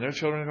children. Their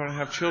children are going to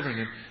have children.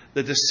 And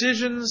the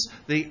decisions,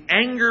 the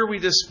anger we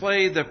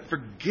display, the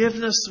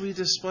forgiveness we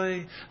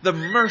display, the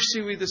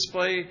mercy we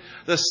display,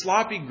 the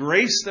sloppy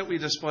grace that we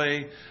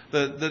display,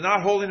 the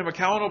not holding them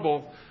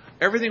accountable,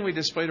 everything we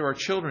display to our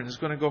children is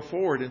going to go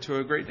forward into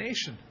a great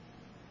nation.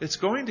 It's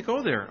going to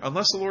go there.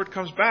 Unless the Lord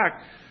comes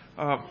back,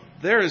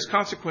 there is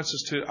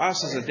consequences to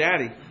us as a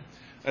daddy,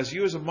 as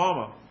you as a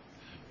mama,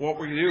 what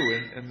we do.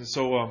 And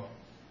so,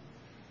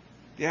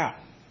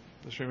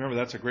 just remember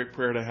that's a great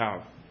prayer to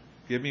have.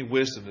 Give me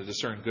wisdom to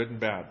discern good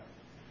and bad.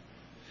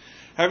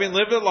 Having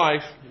lived a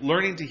life,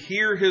 learning to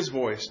hear His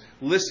voice,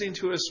 listening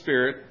to His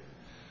Spirit.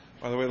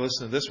 By the way,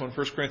 listen to this one,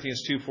 1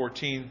 Corinthians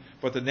 2:14.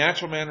 But the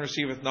natural man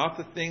receiveth not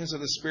the things of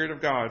the Spirit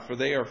of God, for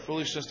they are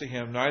foolishness to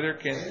him, neither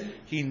can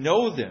he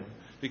know them,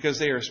 because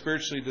they are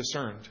spiritually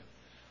discerned.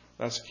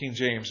 That's King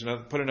James.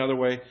 Put another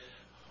way,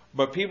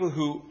 but people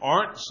who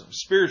aren't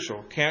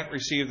spiritual can't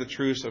receive the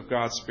truths of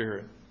God's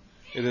Spirit.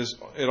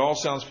 It all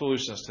sounds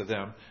foolishness to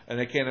them, and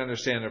they can't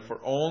understand it. For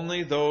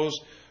only those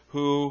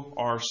who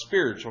are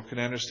spiritual can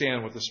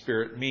understand what the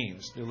Spirit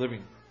means. New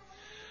Living.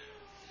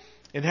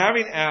 In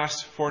having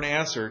asked for an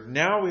answer,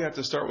 now we have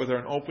to start with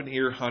an open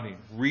ear hunting,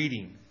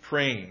 reading,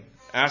 praying,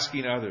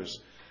 asking others.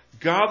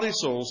 Godly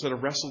souls that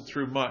have wrestled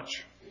through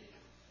much.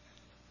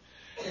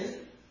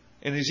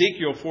 In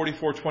Ezekiel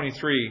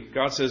 44:23,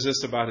 God says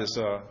this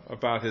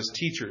about his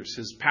teachers,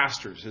 His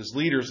pastors, His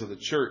leaders of the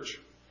church.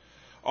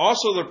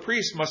 Also, the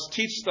priest must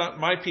teach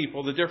my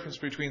people the difference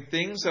between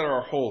things that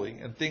are holy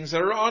and things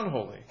that are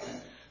unholy.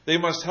 They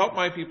must help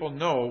my people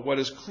know what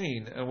is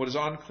clean and what is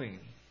unclean.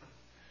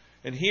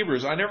 In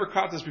Hebrews, I never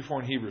caught this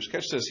before in Hebrews.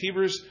 Catch this.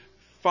 Hebrews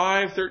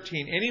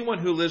 5:13. Anyone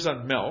who lives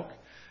on milk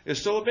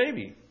is still a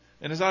baby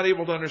and is not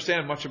able to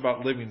understand much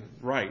about living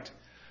right.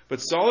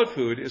 But solid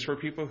food is for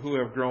people who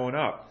have grown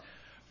up.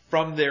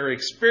 From their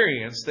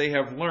experience, they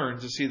have learned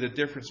to see the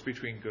difference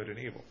between good and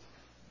evil.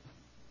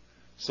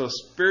 So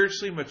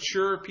spiritually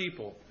mature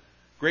people,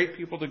 great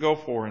people to go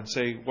for and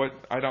say, "What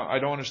I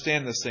don't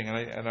understand this thing,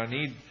 and I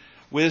need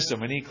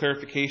wisdom, I need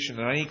clarification,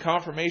 and I need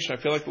confirmation.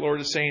 I feel like the Lord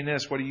is saying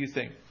this. What do you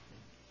think?"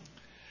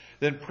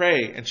 Then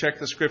pray and check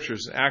the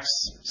Scriptures.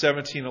 Acts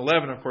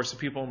 17:11, of course, the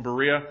people in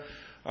Berea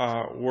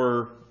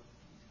were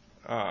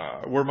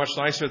much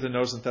nicer than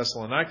those in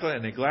Thessalonica,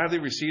 and they gladly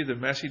received the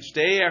message.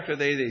 Day after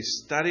day, they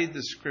studied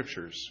the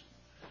Scriptures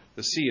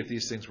to see if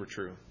these things were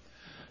true.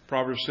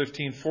 Proverbs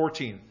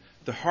 15:14.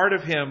 The heart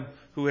of him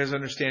who has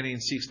understanding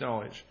seeks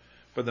knowledge,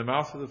 but the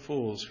mouth of the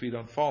fools feed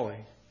on folly.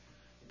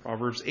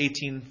 Proverbs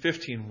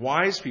 18:15.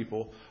 Wise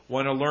people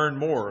want to learn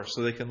more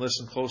so they can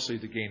listen closely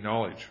to gain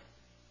knowledge.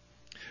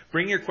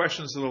 Bring your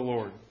questions to the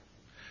Lord.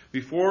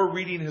 Before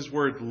reading His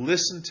Word,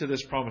 listen to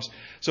this promise.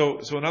 So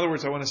in other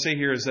words, I want to say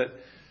here is that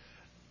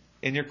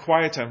in your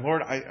quiet time,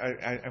 Lord,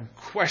 I'm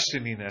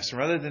questioning this.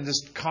 Rather than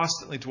just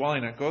constantly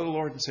dwelling on it, go to the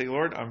Lord and say,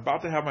 Lord, I'm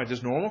about to have my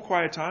just normal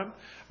quiet time.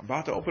 I'm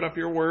about to open up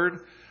your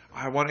word.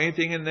 I want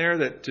anything in there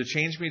to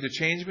change me.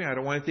 I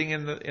don't want anything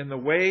in the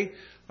way.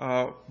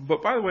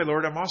 But by the way,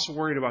 Lord, I'm also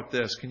worried about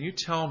this. Can you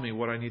tell me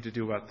what I need to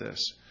do about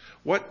this?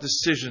 What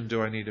decision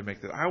do I need to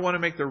make? I want to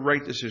make the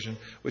right decision,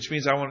 which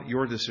means I want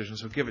your decision,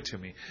 so give it to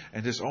me.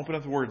 And just open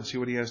up the word and see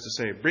what he has to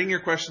say. Bring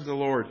your question to the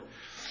Lord.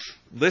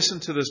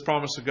 Listen to this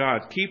promise of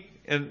God. Keep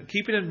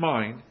it in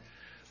mind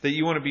that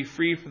you want to be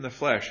free from the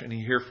flesh and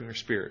you hear from your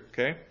spirit.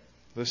 Okay?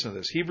 Listen to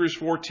this. Hebrews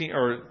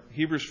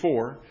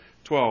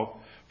 4:12.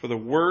 For the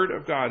word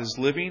of God is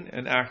living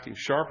and active,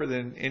 sharper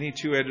than any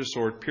two-edged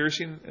sword,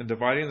 piercing and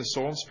dividing the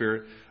soul and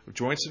spirit, of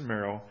joints and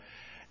marrow,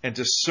 and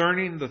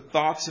discerning the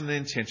thoughts and the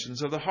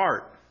intentions of the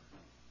heart.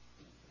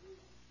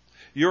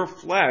 Your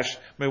flesh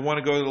may want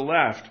to go to the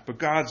left, but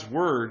God's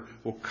word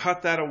will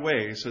cut that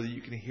away so that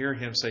you can hear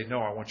him say,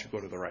 no, I want you to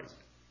go to the right.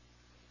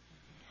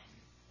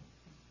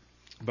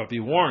 But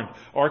be warned,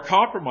 our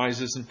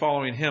compromises in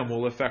following him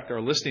will affect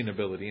our listening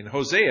ability. In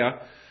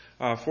Hosea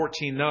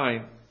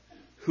 14:9,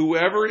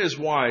 whoever is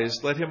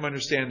wise, let him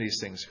understand these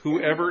things.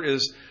 Whoever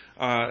is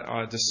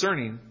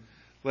discerning,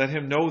 let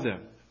him know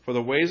them. For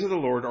the ways of the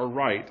Lord are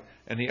right,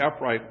 and the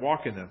upright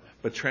walk in them,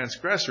 but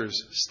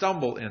transgressors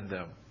stumble in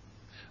them.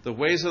 The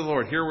ways of the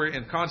Lord. Here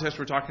in context,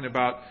 we're talking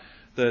about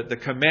the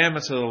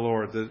commandments of the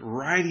Lord, the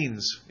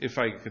writings, if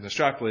I can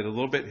extrapolate a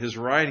little bit, his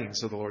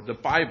writings of the Lord, the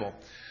Bible.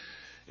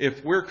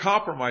 If we're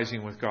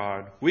compromising with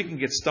God, we can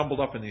get stumbled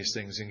up in these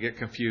things and get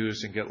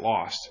confused and get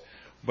lost.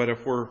 But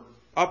if we're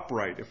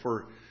upright,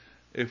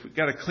 if we've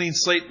got a clean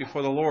slate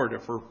before the Lord,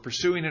 if we're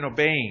pursuing and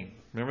obeying,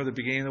 remember the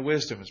beginning of the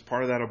wisdom is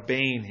part of that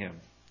obeying him.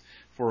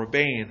 If we're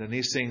obeying, then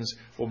these things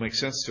will make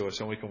sense to us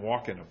and we can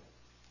walk in them.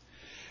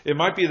 It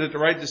might be that the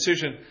right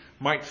decision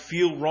might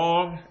feel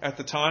wrong at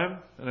the time,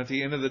 and at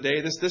the end of the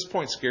day, this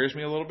point scares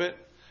me a little bit.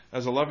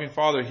 As a loving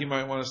father, he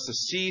might want us to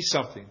see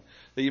something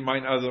that you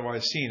might not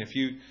otherwise seen.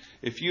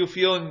 If you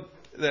feel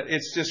that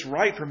it's just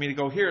right for me to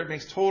go here, it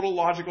makes total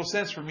logical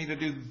sense for me to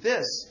do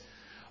this.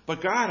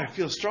 But God, I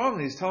feel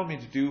strongly he's telling me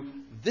to do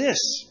this.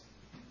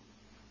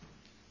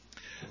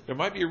 There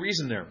might be a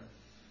reason there.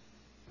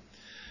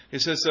 It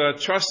says,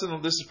 trust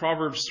in, this is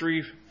Proverbs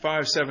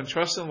 3:5-7.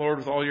 Trust in the Lord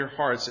with all your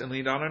hearts and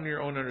lean not on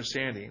your own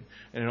understanding.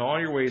 And in all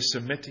your ways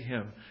submit to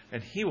him,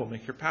 and he will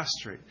make your path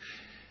straight.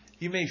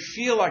 You may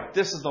feel like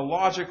this is the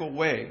logical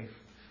way,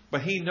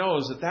 but he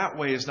knows that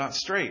way is not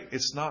straight.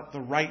 It's not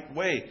the right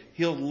way.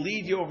 He'll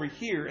lead you over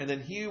here, and then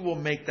he will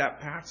make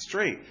that path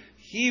straight.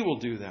 He will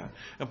do that.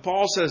 And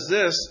Paul says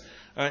this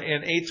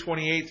in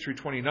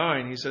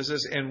 8:28-29. He says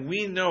this, and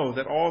we know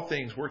that all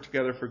things work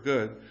together for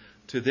good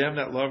to them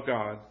that love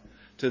God,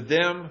 to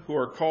them who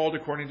are called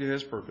according to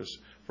his purpose,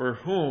 for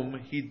whom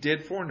he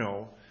did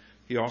foreknow,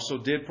 he also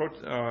did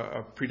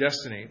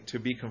predestinate to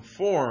be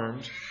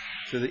conformed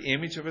to the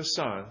image of his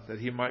Son, that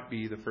he might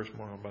be the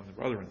firstborn among the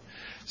brethren.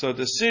 So a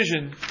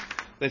decision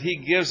that he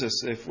gives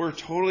us, if we're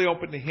totally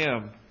open to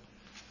him,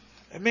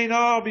 it may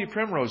not all be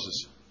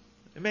primroses.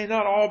 It may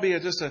not all be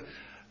just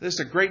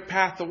a great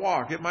path to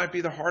walk. It might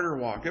be the harder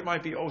walk. It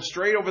might be,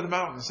 straight over the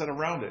mountain instead of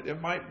around it. It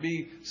might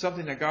be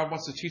something that God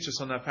wants to teach us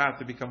on that path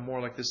to become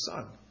more like his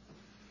Son.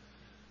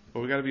 But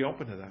we've got to be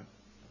open to that.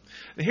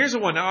 And here's the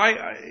one.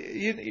 Now,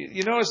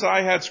 you notice that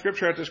I had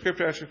scripture after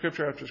scripture after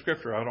scripture after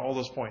scripture on all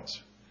those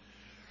points.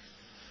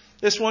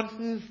 This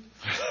one,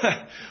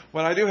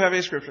 well, I do have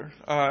a scripture.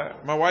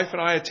 My wife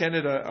and I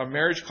attended a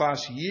marriage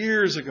class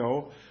years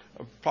ago,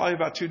 probably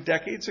about 2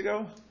 decades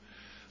ago,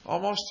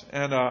 almost.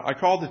 And I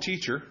called the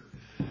teacher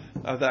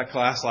of that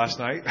class last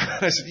night.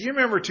 I said, do you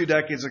remember 2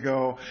 decades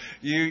ago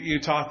you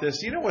taught this?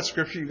 Do you know what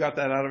scripture you got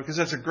that out of? Because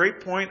that's a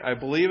great point. I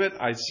believe it.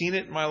 I've seen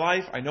it in my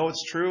life. I know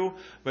it's true.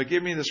 But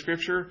give me the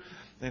scripture.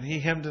 And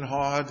he hemmed and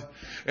hawed.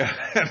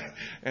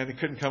 And he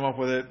couldn't come up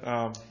with it.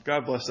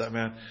 God bless that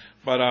man.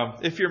 But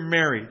if you're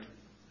married,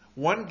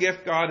 one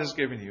gift God has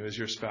given you is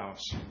your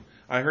spouse.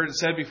 I heard it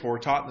said before,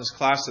 taught in this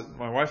class that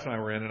my wife and I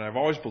were in, and I've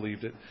always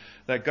believed it,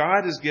 that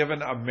God has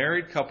given a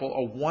married couple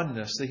a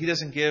oneness that he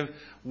doesn't give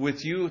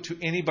with you to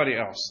anybody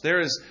else. There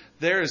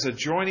is a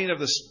joining of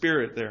the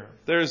Spirit there.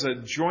 There is a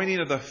joining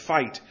of the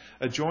fight,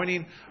 a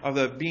joining of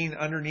the being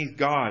underneath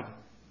God.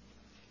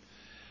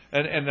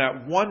 And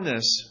that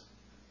oneness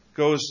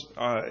goes,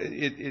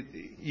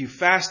 you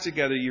fast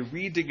together, you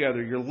read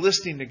together, you're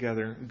listening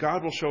together,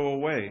 God will show a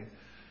way.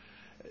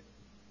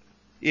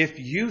 If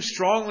you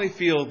strongly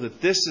feel that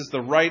this is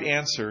the right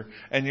answer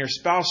and your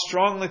spouse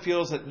strongly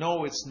feels that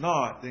no, it's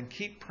not, then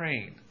keep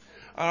praying.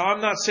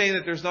 I'm not saying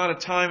that there's not a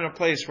time and a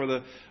place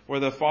where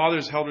the father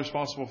is held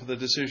responsible for the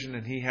decision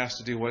and he has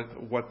to do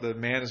what the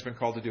man has been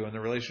called to do in the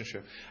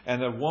relationship.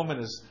 And the woman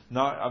is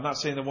not, I'm not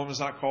saying the woman is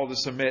not called to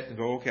submit and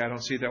go, okay, I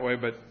don't see it that way,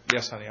 but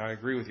yes, honey, I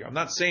agree with you. I'm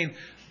not saying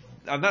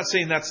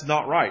that's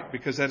not right,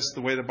 because that's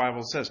the way the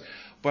Bible says.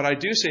 But I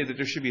do say that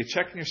there should be a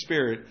check in your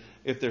spirit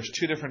if there's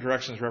 2 different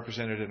directions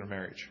represented in a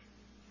marriage.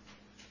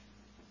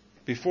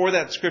 Before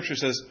that, Scripture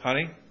says,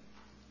 honey,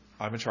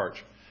 I'm in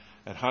charge.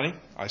 And honey,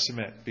 I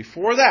submit.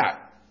 Before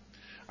that,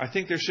 I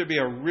think there should be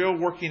a real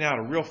working out,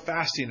 a real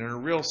fasting, and a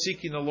real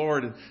seeking the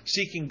Lord and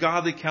seeking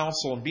godly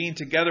counsel and being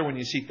together when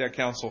you seek that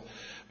counsel.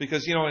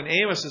 Because, in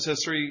Amos it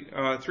says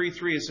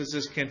 3:3, it says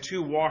this, can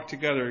two walk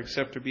together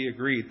except to be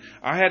agreed?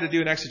 I had to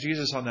do an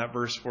exegesis on that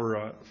verse for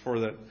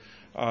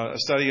a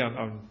study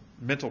on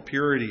mental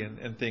purity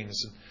and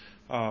things.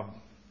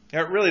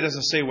 It really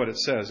doesn't say what it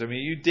says. I mean,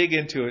 you dig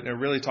into it, and it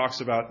really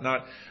talks about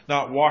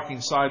not walking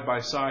side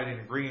by side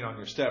and agreeing on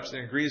your steps.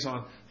 It agrees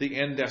on the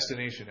end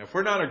destination. If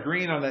we're not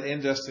agreeing on that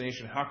end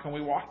destination, how can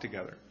we walk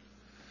together?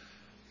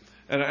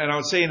 And I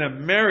would say in a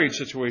marriage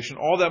situation,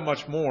 all that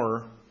much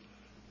more,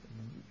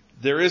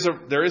 there is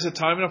a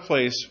time and a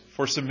place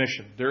for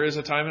submission. There is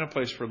a time and a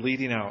place for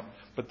leading out.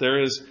 But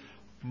there is,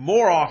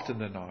 more often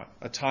than not,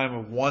 a time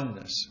of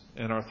oneness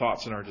in our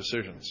thoughts and our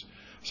decisions.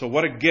 So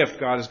what a gift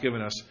God has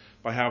given us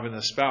by having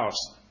a spouse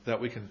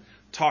that we can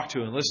talk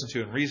to and listen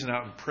to and reason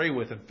out and pray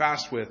with and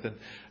fast with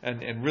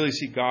and really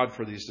seek God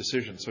for these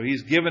decisions. So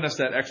He's given us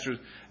that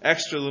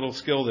extra little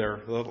skill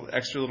there,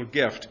 extra little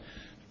gift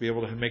to be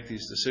able to make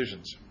these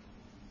decisions.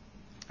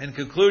 In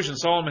conclusion,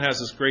 Solomon has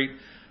this great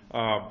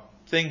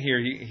thing here.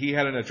 He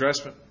had an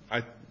addressment.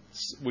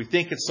 We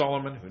think it's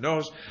Solomon, who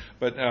knows?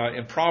 But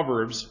in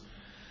Proverbs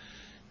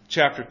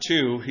chapter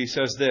 2, he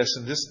says this,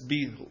 and this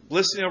be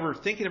listening over,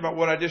 thinking about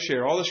what I just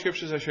shared, all the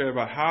scriptures I shared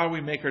about how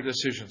we make our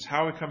decisions,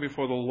 how we come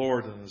before the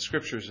Lord and the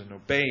scriptures and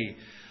obey.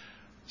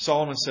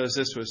 Solomon says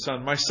this to his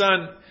son, my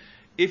son,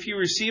 if you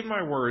receive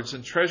my words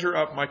and treasure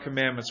up my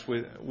commandments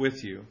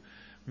with you,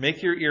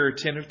 make your ear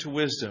attentive to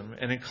wisdom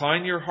and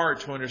incline your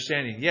heart to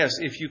understanding. Yes,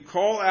 if you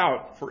call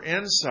out for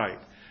insight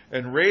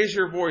and raise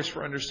your voice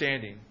for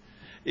understanding,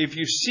 if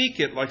you seek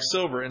it like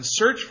silver and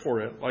search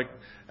for it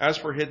as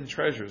for hidden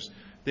treasures,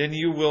 then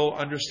you will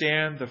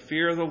understand the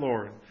fear of the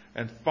Lord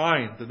and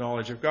find the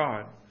knowledge of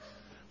God.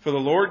 For the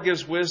Lord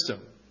gives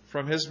wisdom.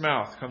 From His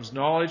mouth comes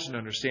knowledge and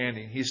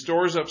understanding. He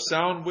stores up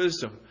sound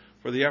wisdom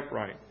for the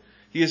upright.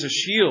 He is a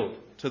shield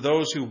to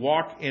those who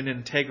walk in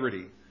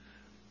integrity.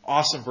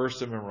 Awesome verse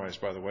to memorize,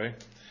 by the way.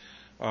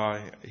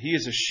 He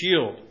is a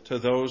shield to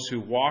those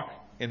who walk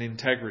in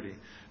integrity,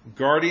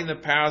 guarding the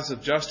paths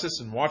of justice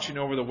and watching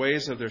over the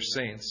ways of His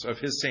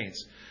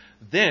saints.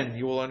 Then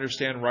you will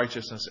understand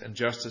righteousness and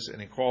justice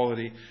and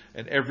equality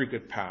and every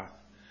good path.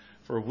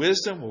 For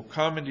wisdom will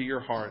come into your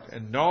heart,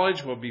 and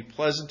knowledge will be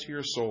pleasant to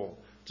your soul.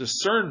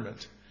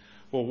 Discernment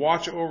will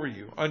watch over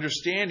you.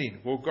 Understanding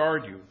will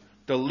guard you,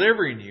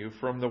 delivering you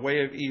from the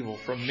way of evil,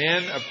 from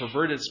men of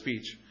perverted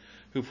speech,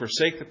 who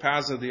forsake the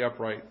paths of the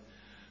upright,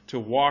 to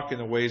walk in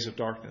the ways of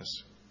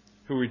darkness,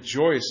 who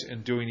rejoice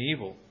in doing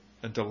evil,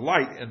 and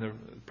delight in the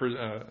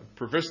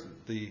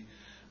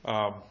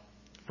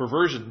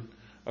perversion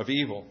of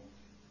evil.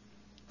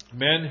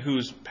 Men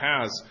whose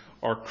paths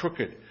are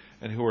crooked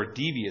and who are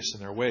devious in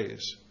their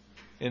ways.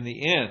 In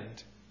the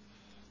end,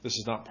 this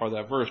is not part of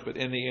that verse, but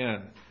in the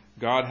end,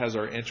 God has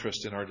our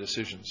interest in our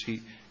decisions.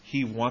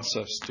 He wants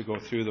us to go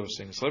through those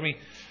things. Let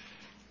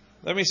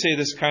me say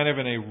this kind of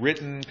in a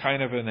written,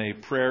 kind of in a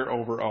prayer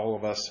over all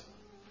of us.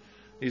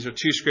 These are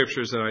two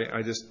scriptures that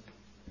I just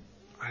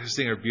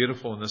think are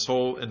beautiful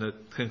in the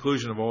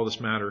conclusion of all this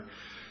matter.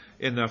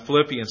 In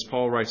Philippians,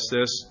 Paul writes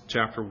this,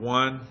 chapter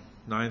 1,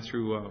 9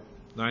 through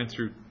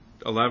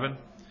 11.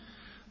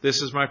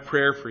 This is my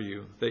prayer for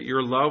you, that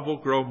your love will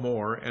grow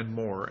more and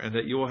more, and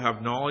that you will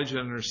have knowledge and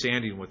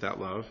understanding with that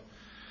love,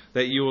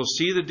 that you will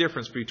see the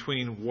difference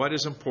between what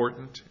is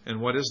important and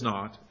what is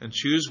not, and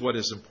choose what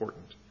is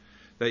important,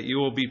 that you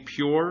will be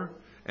pure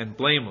and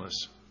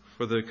blameless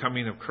for the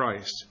coming of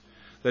Christ,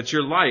 that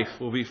your life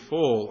will be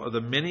full of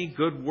the many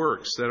good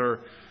works that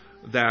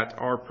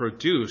are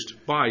produced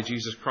by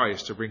Jesus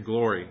Christ to bring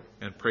glory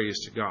and praise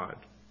to God.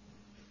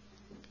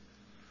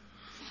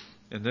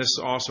 And this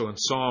also in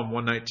Psalm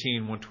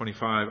 119,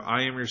 125,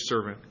 I am your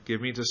servant,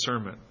 give me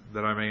discernment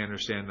that I may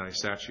understand thy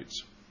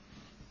statutes.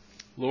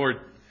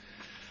 Lord,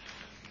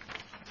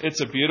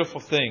 it's a beautiful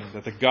thing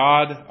that the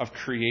God of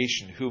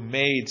creation, who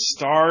made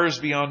stars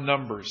beyond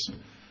numbers,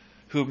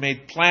 who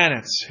made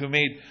planets, who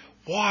made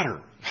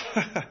water,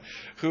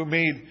 who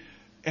made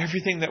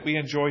everything that we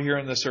enjoy here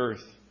on this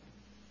earth,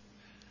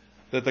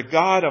 that the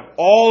God of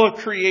all of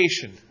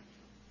creation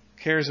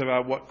cares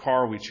about what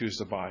car we choose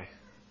to buy.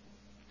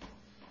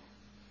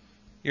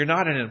 You're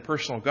not an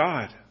impersonal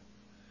God.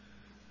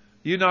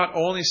 You not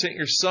only sent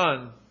your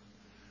Son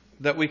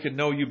that we could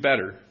know you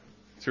better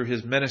through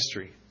His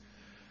ministry.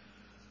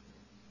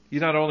 You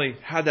not only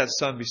had that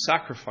Son be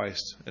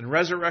sacrificed and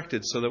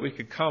resurrected so that we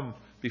could come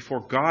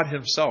before God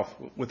Himself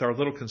with our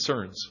little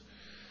concerns,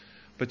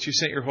 but you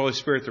sent your Holy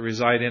Spirit to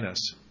reside in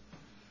us,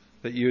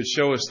 that you would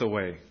show us the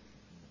way.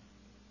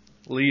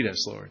 Lead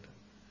us, Lord.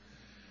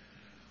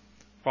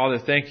 Father,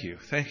 thank you.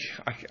 Thank you.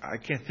 I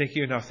can't thank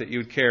you enough that you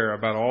would care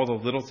about all the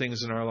little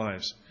things in our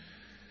lives.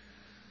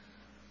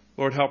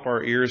 Lord, help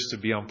our ears to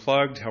be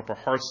unplugged. Help our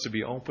hearts to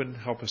be open.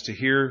 Help us to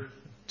hear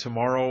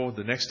tomorrow,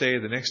 the next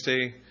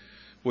day,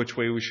 which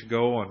way we should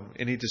go on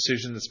any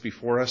decision that's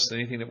before us,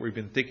 anything that we've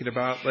been thinking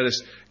about. Let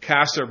us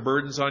cast our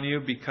burdens on you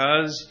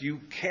because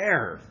you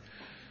care.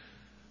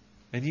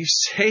 And you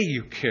say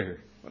you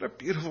care. What a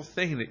beautiful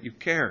thing that you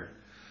care.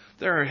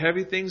 There are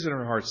heavy things in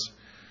our hearts.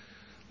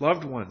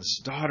 Loved ones,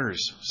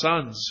 daughters,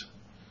 sons.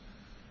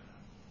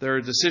 There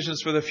are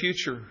decisions for the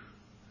future.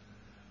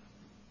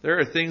 There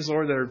are things,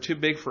 Lord, that are too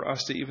big for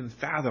us to even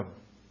fathom.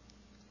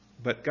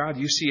 But God,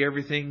 you see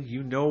everything.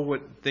 You know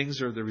what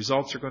things are, the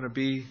results are going to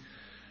be.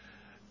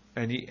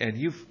 And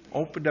you've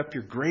opened up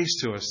your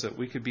grace to us that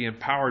we could be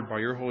empowered by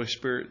your Holy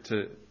Spirit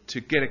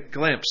to get a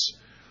glimpse.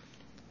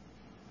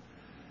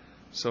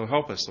 So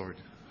help us, Lord.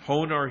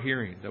 Hone our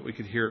hearing that we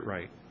could hear it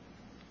right.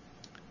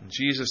 In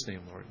Jesus'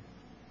 name, Lord.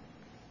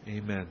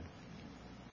 Amen.